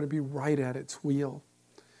shadow's going to be right at its wheel.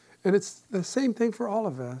 And it's the same thing for all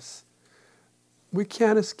of us. We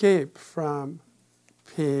can't escape from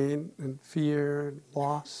pain and fear and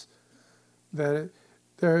loss. There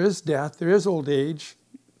is death, there is old age,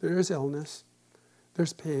 there is illness,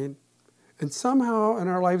 there's pain. And somehow in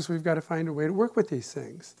our lives we've got to find a way to work with these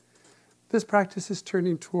things. This practice is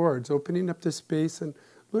turning towards opening up this space and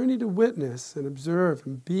learning to witness and observe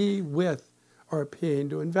and be with our pain,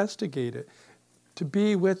 to investigate it, to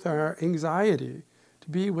be with our anxiety, to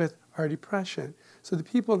be with our depression. So the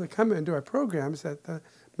people that come into our programs at the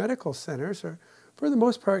medical centers are, for the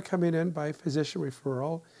most part, coming in by physician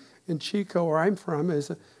referral. In Chico, where I'm from, is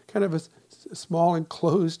a kind of a small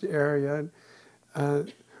enclosed area.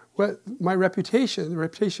 What my reputation, the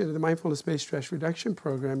reputation of the mindfulness-based stress reduction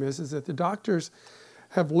program is that the doctors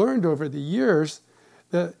have learned over the years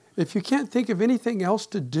that if you can't think of anything else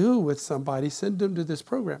to do with somebody, send them to this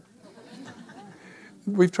program.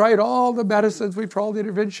 We've tried all the medicines, we've tried all the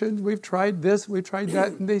interventions, we've tried this, we've tried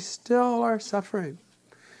that, and they still are suffering.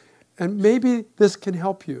 And maybe this can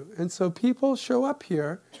help you. And so people show up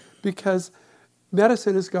here because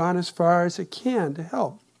medicine has gone as far as it can to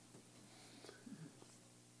help.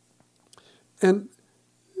 And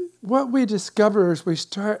what we discover is we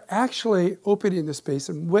start actually opening the space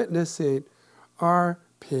and witnessing our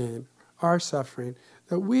pain, our suffering,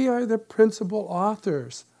 that we are the principal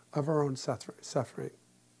authors of our own suffering.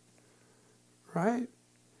 Right?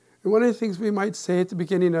 And one of the things we might say at the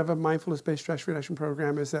beginning of a mindfulness-based stress reduction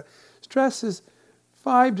program is that stress is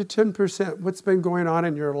 5 to 10% what's been going on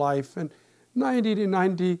in your life, and 90 to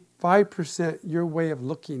 95% your way of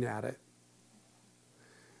looking at it.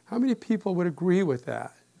 How many people would agree with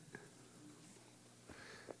that?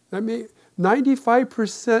 I mean,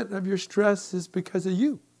 95% of your stress is because of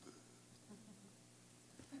you.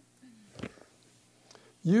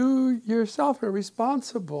 You yourself are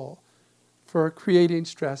responsible for creating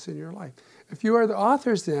stress in your life. If you are the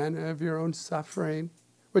authors then of your own suffering,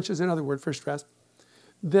 which is another word for stress,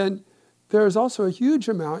 then there is also a huge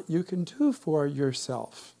amount you can do for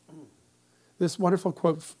yourself. This wonderful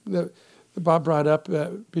quote that Bob brought up,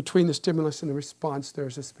 between the stimulus and the response,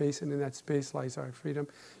 there's a space, and in that space lies our freedom.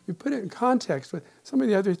 You put it in context with some of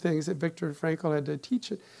the other things that Viktor Frankl had to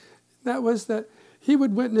teach it. That was that he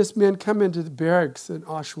would witness men come into the barracks in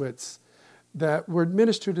Auschwitz that were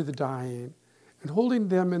administered to the dying, and holding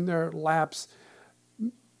them in their laps,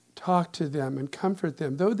 talk to them and comfort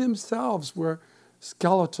them, though themselves were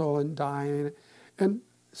skeletal and dying, and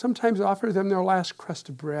sometimes offer them their last crust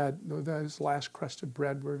of bread, though those last crust of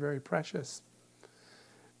bread were very precious.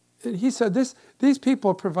 And he said, these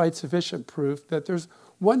people provide sufficient proof that there's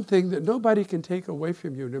one thing that nobody can take away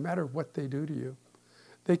from you, no matter what they do to you.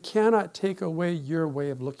 They cannot take away your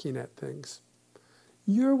way of looking at things.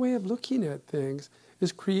 Your way of looking at things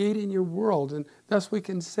is creating your world, and thus we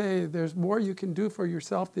can say there's more you can do for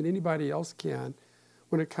yourself than anybody else can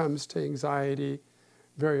when it comes to anxiety,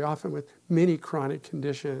 very often with many chronic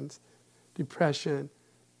conditions, depression,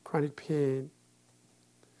 chronic pain.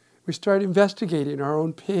 We start investigating our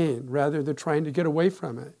own pain rather than trying to get away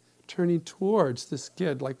from it, turning towards the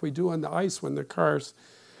skid like we do on the ice when the car's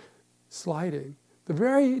sliding. The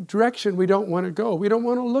very direction we don't want to go. We don't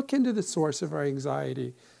want to look into the source of our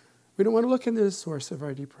anxiety. We don't want to look into the source of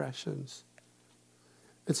our depressions.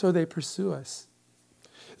 And so they pursue us.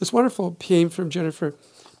 This wonderful poem from Jennifer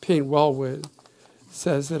Payne Wellwood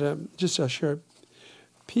says that, I'll share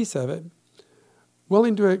a piece of it.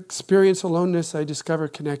 Willing to experience aloneness, I discover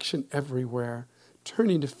connection everywhere.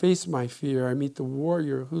 Turning to face my fear, I meet the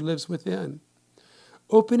warrior who lives within.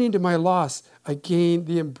 Opening to my loss, I gain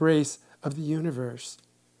the embrace of the universe.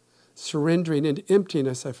 Surrendering into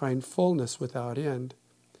emptiness, I find fullness without end.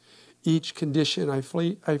 Each condition I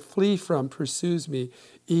flee from pursues me.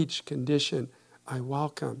 Each condition I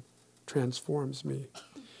welcome transforms me.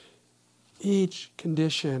 Each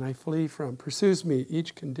condition I flee from pursues me.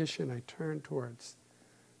 Each condition I turn towards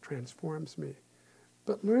transforms me.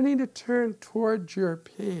 But learning to turn towards your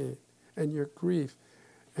pain and your grief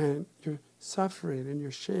and your suffering and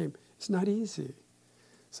your shame is not easy.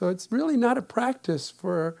 So it's really not a practice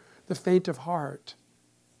for the faint of heart.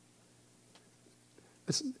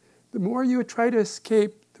 The more you try to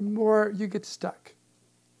escape, the more you get stuck.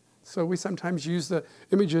 So we sometimes use the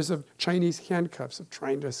images of Chinese handcuffs, of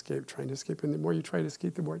trying to escape, and the more you try to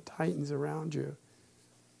escape, the more it tightens around you.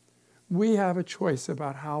 We have a choice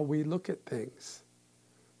about how we look at things.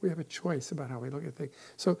 We have a choice about how we look at things.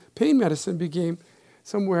 So pain medicine became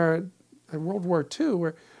somewhere in World War II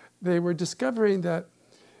where they were discovering that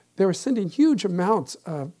they were sending huge amounts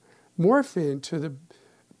of morphine to the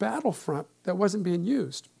battlefront that wasn't being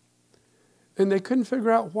used. And they couldn't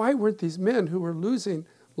figure out why weren't these men who were losing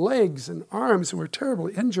legs and arms, who were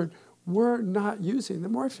terribly injured, were not using the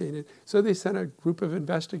morphine. And so they sent a group of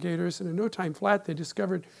investigators, and in no time flat, they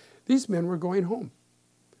discovered these men were going home.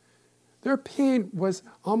 Their pain was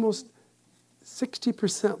almost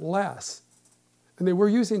 60% less. And they were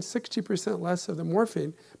using 60% less of the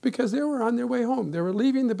morphine because they were on their way home. They were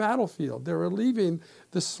leaving the battlefield. They were leaving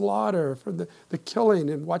the slaughter, from the killing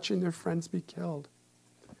and watching their friends be killed.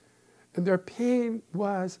 And their pain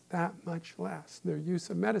was that much less, their use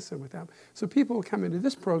of medicine with them. So people will come into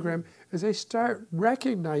this program as they start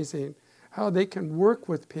recognizing how they can work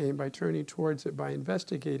with pain by turning towards it, by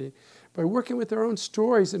investigating, by working with their own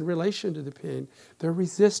stories in relation to the pain, their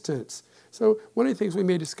resistance. So one of the things we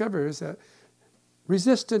may discover is that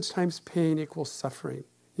resistance times pain equals suffering.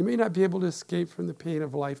 You may not be able to escape from the pain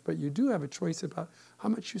of life, but you do have a choice about how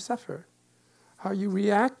much you suffer. How you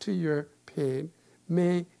react to your pain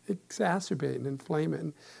may exacerbate and inflame it.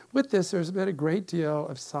 And with this, there's been a great deal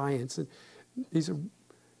of science. And these are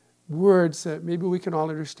words that maybe we can all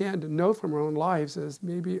understand and know from our own lives, as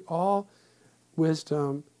maybe all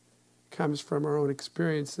wisdom comes from our own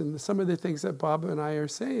experience. And some of the things that Bob and I are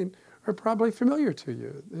saying are probably familiar to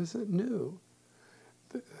you. This isn't new.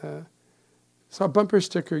 Saw a bumper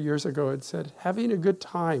sticker years ago. It said, "Having a good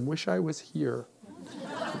time, wish I was here."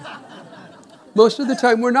 Most of the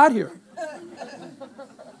time, we're not here.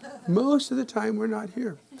 Most of the time, we're not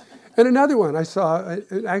here. And another one I saw,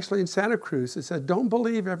 actually in Santa Cruz, it said, "Don't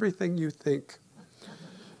believe everything you think."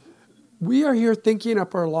 We are here thinking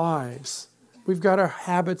up our lives. We've got our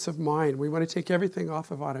habits of mind. We want to take everything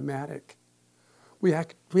off of automatic. We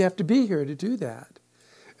have to be here to do that.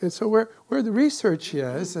 And so where the research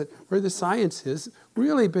is, and where the science is,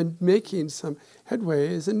 really been making some headway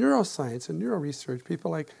is in neuroscience and neuroresearch. People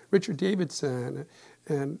like Richard Davidson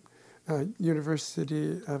and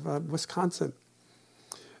University of Wisconsin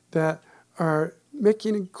that are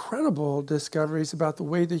making incredible discoveries about the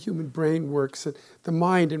way the human brain works and the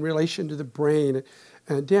mind in relation to the brain.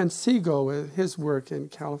 And Dan Siegel, with his work in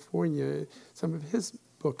California, some of his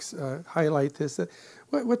books highlight this. That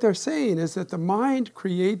what they're saying is that the mind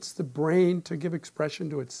creates the brain to give expression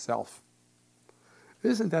to itself.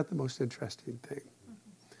 Isn't that the most interesting thing?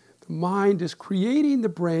 The mind is creating the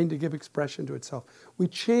brain to give expression to itself. We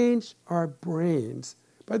change our brains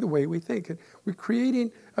by the way we think. And we're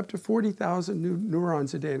creating up to 40,000 new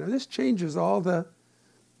neurons a day. Now, this changes all the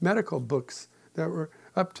medical books that were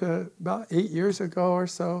up to about 8 years ago or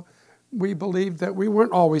so. We believed that we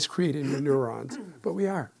weren't always creating new neurons, but we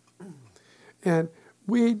are. And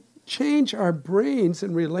we change our brains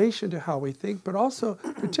in relation to how we think, but also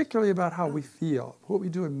particularly about how we feel, what we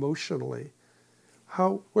do emotionally,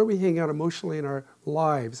 where we hang out emotionally in our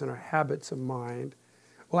lives and our habits of mind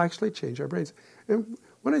will actually change our brains. And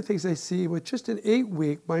one of the things I see with just an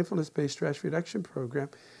 8-week mindfulness-based stress reduction program,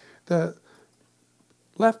 the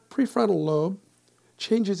left prefrontal lobe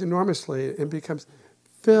changes enormously and becomes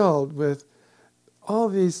filled with all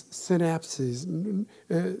these synapses,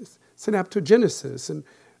 synaptogenesis, and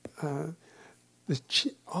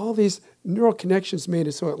all these neural connections made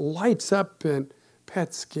it so it lights up in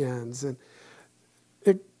PET scans, and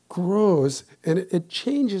it grows, and it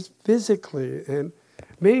changes physically and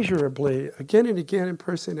measurably again and again in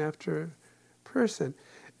person after person.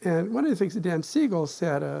 And one of the things that Dan Siegel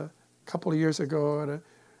said a couple of years ago at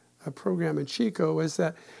a program in Chico was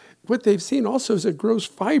that what they've seen also is it grows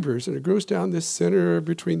fibers, and it grows down this center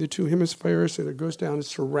between the two hemispheres, and it goes down and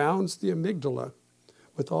surrounds the amygdala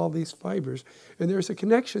with all these fibers. And there's a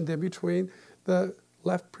connection then between the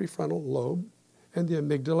left prefrontal lobe and the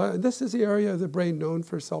amygdala. And this is the area of the brain known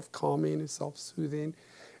for self-calming and self-soothing.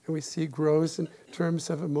 And we see grows in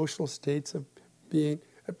terms of emotional states of being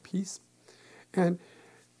at peace. And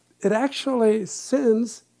it actually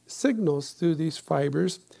sends signals through these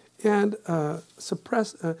fibers and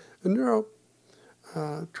suppress a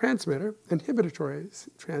neurotransmitter, inhibitory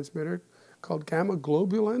transmitter called gamma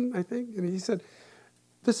globulin, I think. And he said,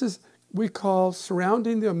 we call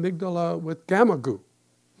surrounding the amygdala with gamma goo.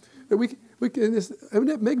 And this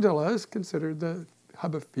amygdala is considered the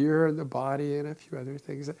hub of fear in the body and a few other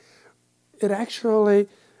things. It actually,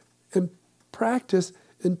 in practice,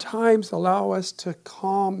 in times allow us to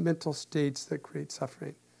calm mental states that create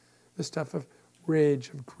suffering. The stuff of rage,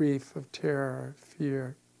 of grief, of terror,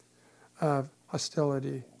 fear, of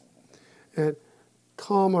hostility, and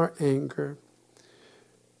calm our anger.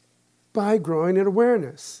 By growing in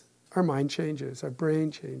awareness, our mind changes, our brain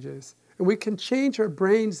changes. And we can change our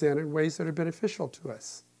brains then in ways that are beneficial to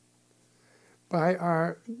us by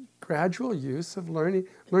our gradual use of learning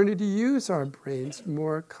to use our brains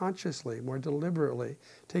more consciously, more deliberately,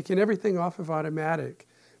 taking everything off of automatic,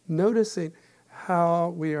 noticing how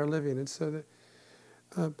we are living. And so that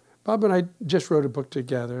Bob and I just wrote a book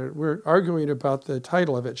together. We're arguing about the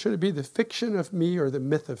title of it. Should it be The Fiction of Me or The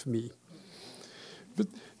Myth of Me? But,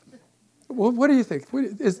 well, what do you think?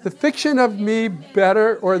 Is the fiction of me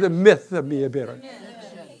better or the myth of me better?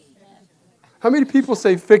 How many people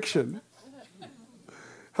say fiction?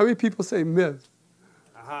 How many people say myth?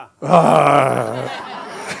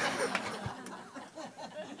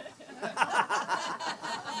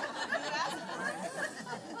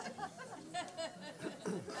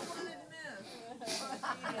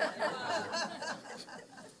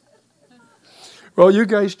 Well, you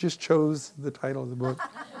guys just chose the title of the book.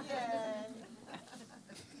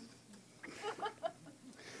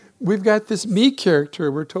 We've got this me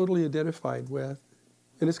character we're totally identified with,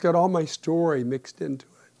 and it's got all my story mixed into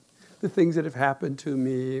it. The things that have happened to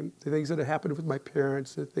me, the things that have happened with my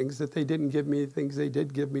parents, the things that they didn't give me, the things they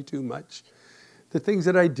did give me too much, the things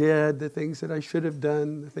that I did, the things that I should have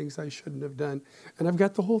done, the things I shouldn't have done. And I've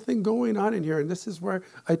got the whole thing going on in here, and this is where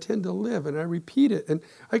I tend to live, and I repeat it, and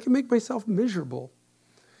I can make myself miserable.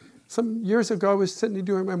 Some years ago, I was sitting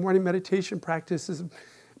doing my morning meditation practices.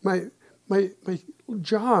 My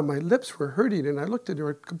jaw, my lips were hurting, and I looked at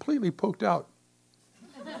her completely poked out.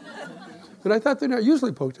 And I thought they're not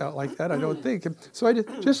usually poked out like that, I don't think. And so I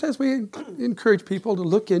did, just as we encourage people to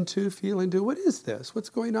look into, feel into, what is this? What's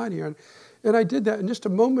going on here? And I did that. In just a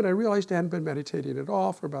moment, I realized I hadn't been meditating at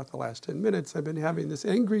all for about the last 10 minutes. I've been having this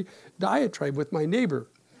angry diatribe with my neighbor.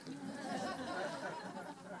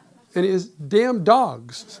 And his damn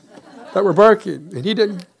dogs that were barking. And he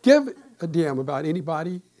didn't give a damn about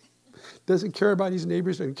anybody. Doesn't care about his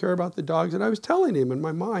neighbors, doesn't care about the dogs. And I was telling him in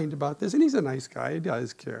my mind about this, and he's a nice guy, he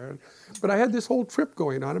does care. But I had this whole trip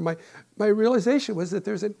going on, and my realization was that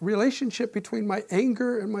there's a relationship between my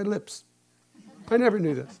anger and my lips. I never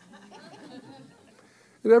knew this.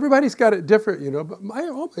 And everybody's got it different, but my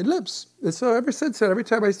lips. And so ever since then, every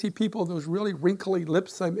time I see people with those really wrinkly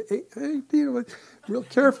lips, I'm real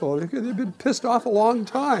careful. They've been pissed off a long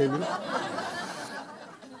time.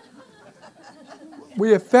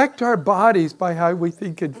 We affect our bodies by how we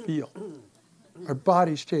think and feel. Our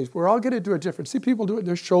bodies change. We're all going to do it different. See people do it in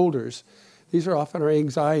their shoulders. These are often our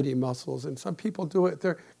anxiety muscles. And some people do it in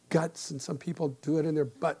their guts, and some people do it in their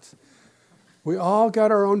butts. We all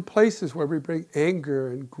got our own places where we bring anger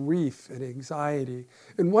and grief and anxiety.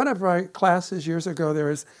 In one of our classes years ago, there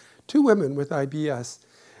was 2 women with IBS.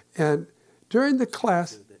 And during the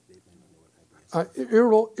class,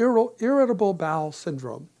 irritable bowel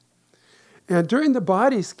syndrome. And during the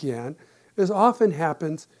body scan, as often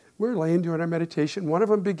happens, we're laying doing our meditation, one of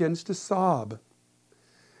them begins to sob.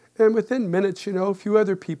 And within minutes, a few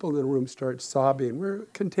other people in the room start sobbing. We're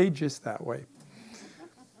contagious that way.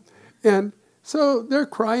 And so they're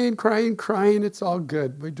crying. It's all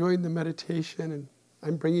good. We're doing the meditation, and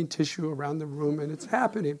I'm bringing tissue around the room, and it's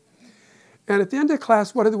happening. And at the end of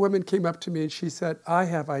class, one of the women came up to me, and she said, I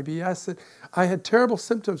have IBS. And I had terrible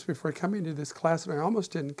symptoms before coming to this class, and I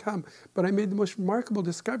almost didn't come. But I made the most remarkable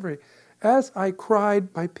discovery. As I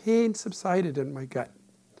cried, my pain subsided in my gut.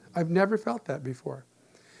 I've never felt that before.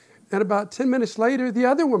 And about 10 minutes later, the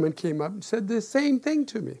other woman came up and said the same thing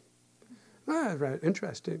to me. Right,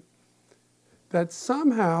 interesting. That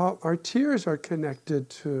somehow our tears are connected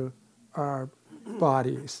to our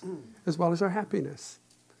bodies as well as our happiness.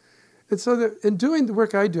 And so in doing the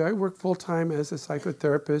work I do, I work full-time as a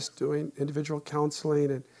psychotherapist, doing individual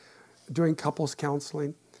counseling and doing couples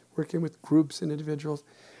counseling, working with groups and individuals.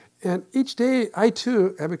 And each day, I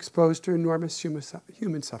too am exposed to enormous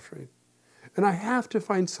human suffering. And I have to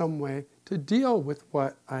find some way to deal with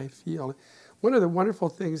what I feel. One of the wonderful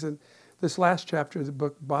things in this last chapter of the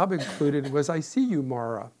book Bob included was I See You,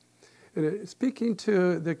 Mara. And speaking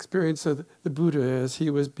to the experience of the Buddha as he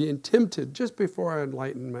was being tempted just before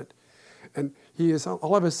enlightenment. And he is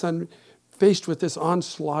all of a sudden faced with this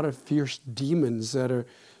onslaught of fierce demons that are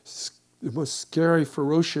the most scary,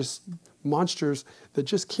 ferocious monsters that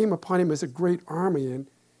just came upon him as a great army. And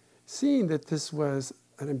seeing that this was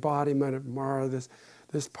an embodiment of Mara, this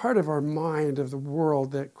part of our mind, of the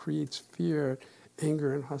world that creates fear,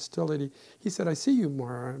 anger, and hostility, he said, I see you,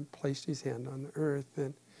 Mara, and placed his hand on the earth.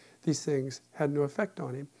 And these things had no effect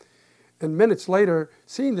on him. And minutes later,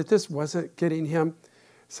 seeing that this wasn't getting him,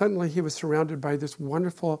 suddenly he was surrounded by this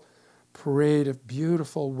wonderful parade of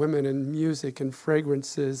beautiful women and music and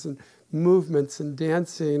fragrances and movements and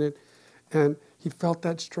dancing. And he felt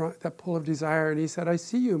that pull of desire. And he said, I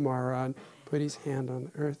see you, Mara, and put his hand on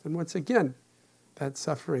the earth. And once again, that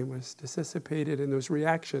suffering was dissipated in those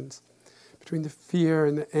reactions between the fear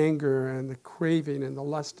and the anger and the craving and the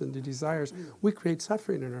lust and the desires. We create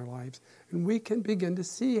suffering in our lives. And we can begin to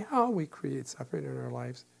see how we create suffering in our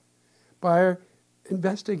lives by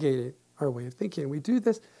investigating our way of thinking. We do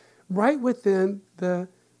this right within the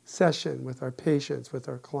session with our patients, with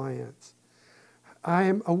our clients. I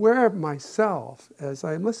am aware of myself as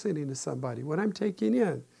I'm listening to somebody, what I'm taking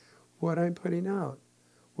in, what I'm putting out,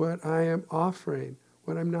 what I am offering,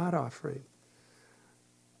 what I'm not offering.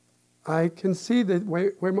 I can see that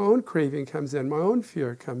where my own craving comes in, my own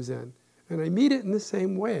fear comes in, and I meet it in the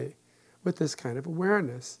same way with this kind of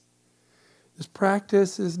awareness. This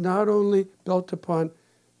practice is not only built upon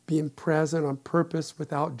being present on purpose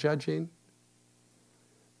without judging,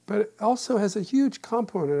 but it also has a huge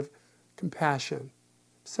component of compassion,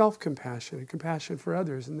 self-compassion, and compassion for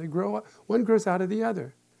others. And they grow up, one grows out of the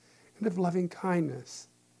other, and of loving kindness.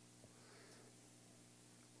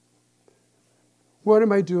 What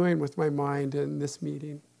am I doing with my mind in this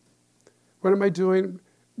meeting? What am I doing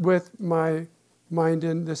with my mind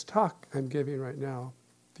in this talk I'm giving right now?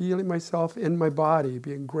 Feeling myself in my body,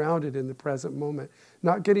 being grounded in the present moment,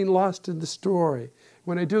 not getting lost in the story.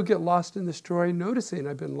 When I do get lost in the story, noticing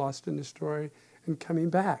I've been lost in the story and coming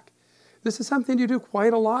back. This is something you do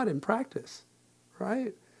quite a lot in practice,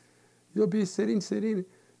 right? You'll be sitting,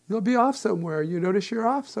 you'll be off somewhere. You notice you're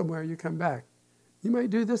off somewhere, you come back. You might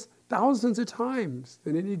do this thousands of times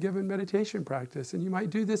in any given meditation practice. And you might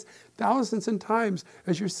do this thousands of times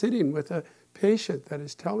as you're sitting with a patient that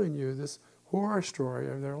is telling you this horror story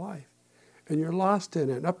of their life. And you're lost in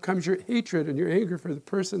it. And up comes your hatred and your anger for the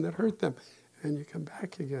person that hurt them. And you come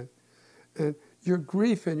back again. And your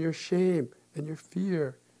grief and your shame and your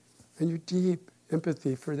fear and your deep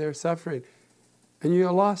empathy for their suffering. And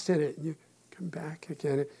you're lost in it. And you come back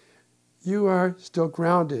again. You are still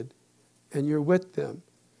grounded. And you're with them.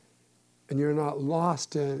 And you're not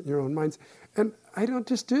lost in your own minds. And I don't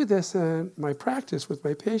just do this in my practice with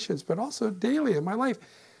my patients, but also daily in my life.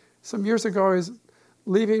 Some years ago, I was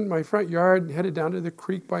leaving my front yard and headed down to the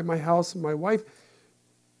creek by my house. And my wife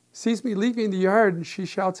sees me leaving the yard and she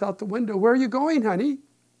shouts out the window, "Where are you going, honey?"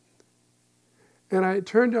 And I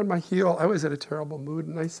turned on my heel. I was in a terrible mood.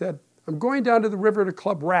 And I said, "I'm going down to the river to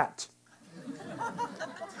club rats."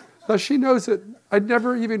 Now she knows that I'd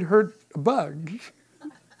never even heard a bug.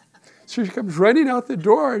 So she comes running out the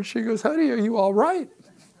door and she goes, "Honey, are you all right?"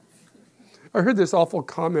 I heard this awful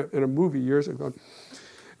comment in a movie years ago.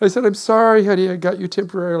 I said, "I'm sorry, honey, I got you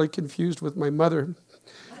temporarily confused with my mother.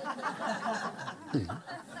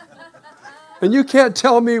 And you can't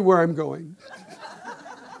tell me where I'm going.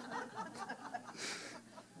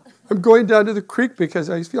 I'm going down to the creek because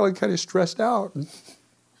I was feeling kind of stressed out."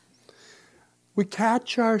 We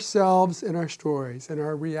catch ourselves in our stories, in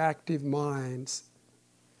our reactive minds.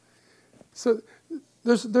 So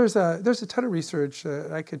there's a ton of research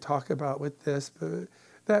I could talk about with this, but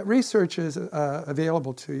that research is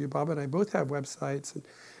available to you. Bob and I both have websites,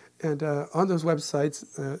 and on those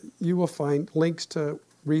websites you will find links to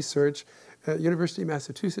research at University of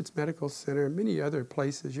Massachusetts Medical Center and many other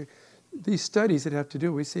places. These studies that have to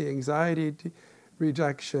do, we see anxiety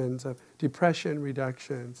reductions, depression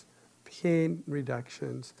reductions, pain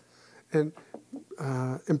reductions, and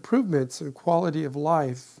improvements in quality of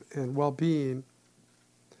life and well-being.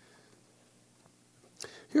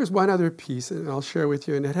 Here's one other piece, and I'll share with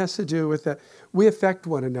you, and it has to do with that we affect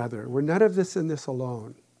one another. We're none of this in this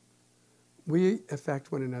alone. We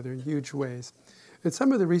affect one another in huge ways. And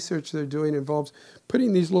some of the research they're doing involves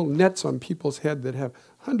putting these little nets on people's head that have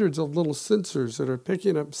hundreds of little sensors that are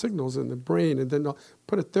picking up signals in the brain, and then they'll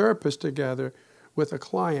put a therapist together with a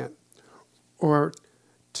client, or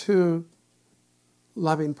two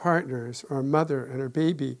loving partners, or a mother and her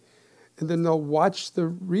baby, and then they'll watch the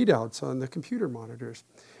readouts on the computer monitors.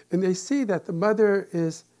 And they see that the mother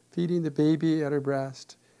is feeding the baby at her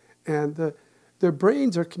breast, and their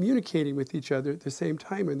brains are communicating with each other at the same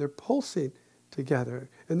time, and they're pulsing together,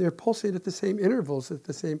 and they're pulsing at the same intervals, at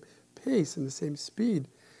the same pace, and the same speed.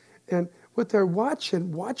 And what they're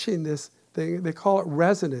watching this thing, they call it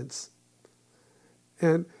resonance.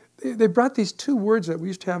 And they brought these two words that we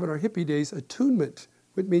used to have in our hippie days, attunement,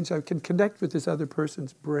 which means I can connect with this other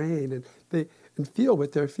person's brain and feel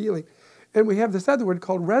what they're feeling. And we have this other word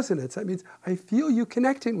called resonance. That means I feel you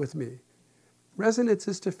connecting with me. Resonance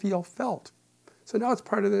is to feel felt. So now it's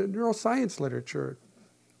part of the neuroscience literature.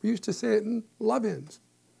 We used to say it in love-ins.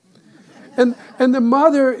 And the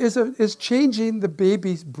mother is changing the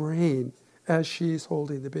baby's brain as she's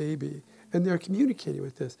holding the baby. And they're communicating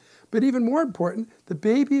with this. But even more important, the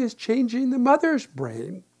baby is changing the mother's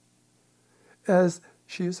brain as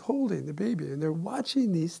she is holding the baby. And they're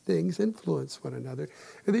watching these things influence one another.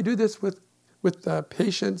 And they do this with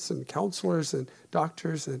patients and counselors and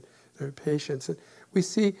doctors and their patients. And we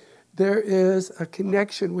see there is a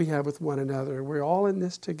connection we have with one another. We're all in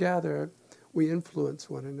this together. We influence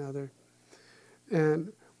one another.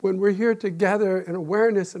 And when we're here together in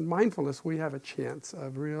awareness and mindfulness, we have a chance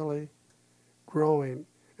of really growing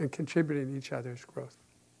and contributing to each other's growth.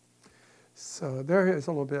 So there is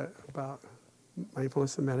a little bit about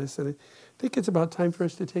mindfulness and medicine. I think it's about time for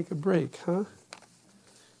us to take a break, huh?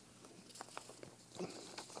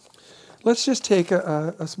 Let's just take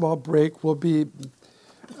a small break. We'll be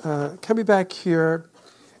coming back here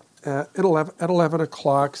at 11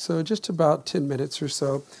 o'clock, so just about 10 minutes or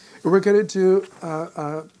so. We're going to do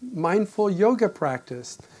a mindful yoga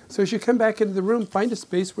practice. So as you come back into the room, find a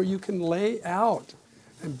space where you can lay out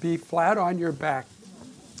and be flat on your back.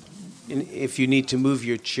 And if you need to move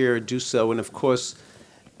your chair, do so. And of course,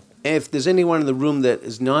 if there's anyone in the room that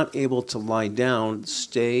is not able to lie down,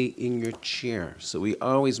 stay in your chair. So we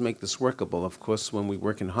always make this workable. Of course, when we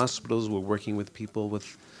work in hospitals, we're working with people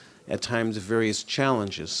with, at times, various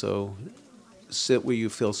challenges. So sit where you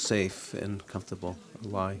feel safe and comfortable.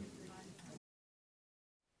 Lie.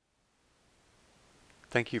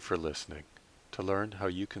 Thank you for listening. To learn how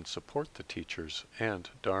you can support the teachers and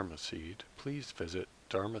Dharma Seed, please visit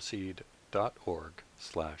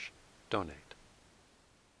dharmaseed.org/donate.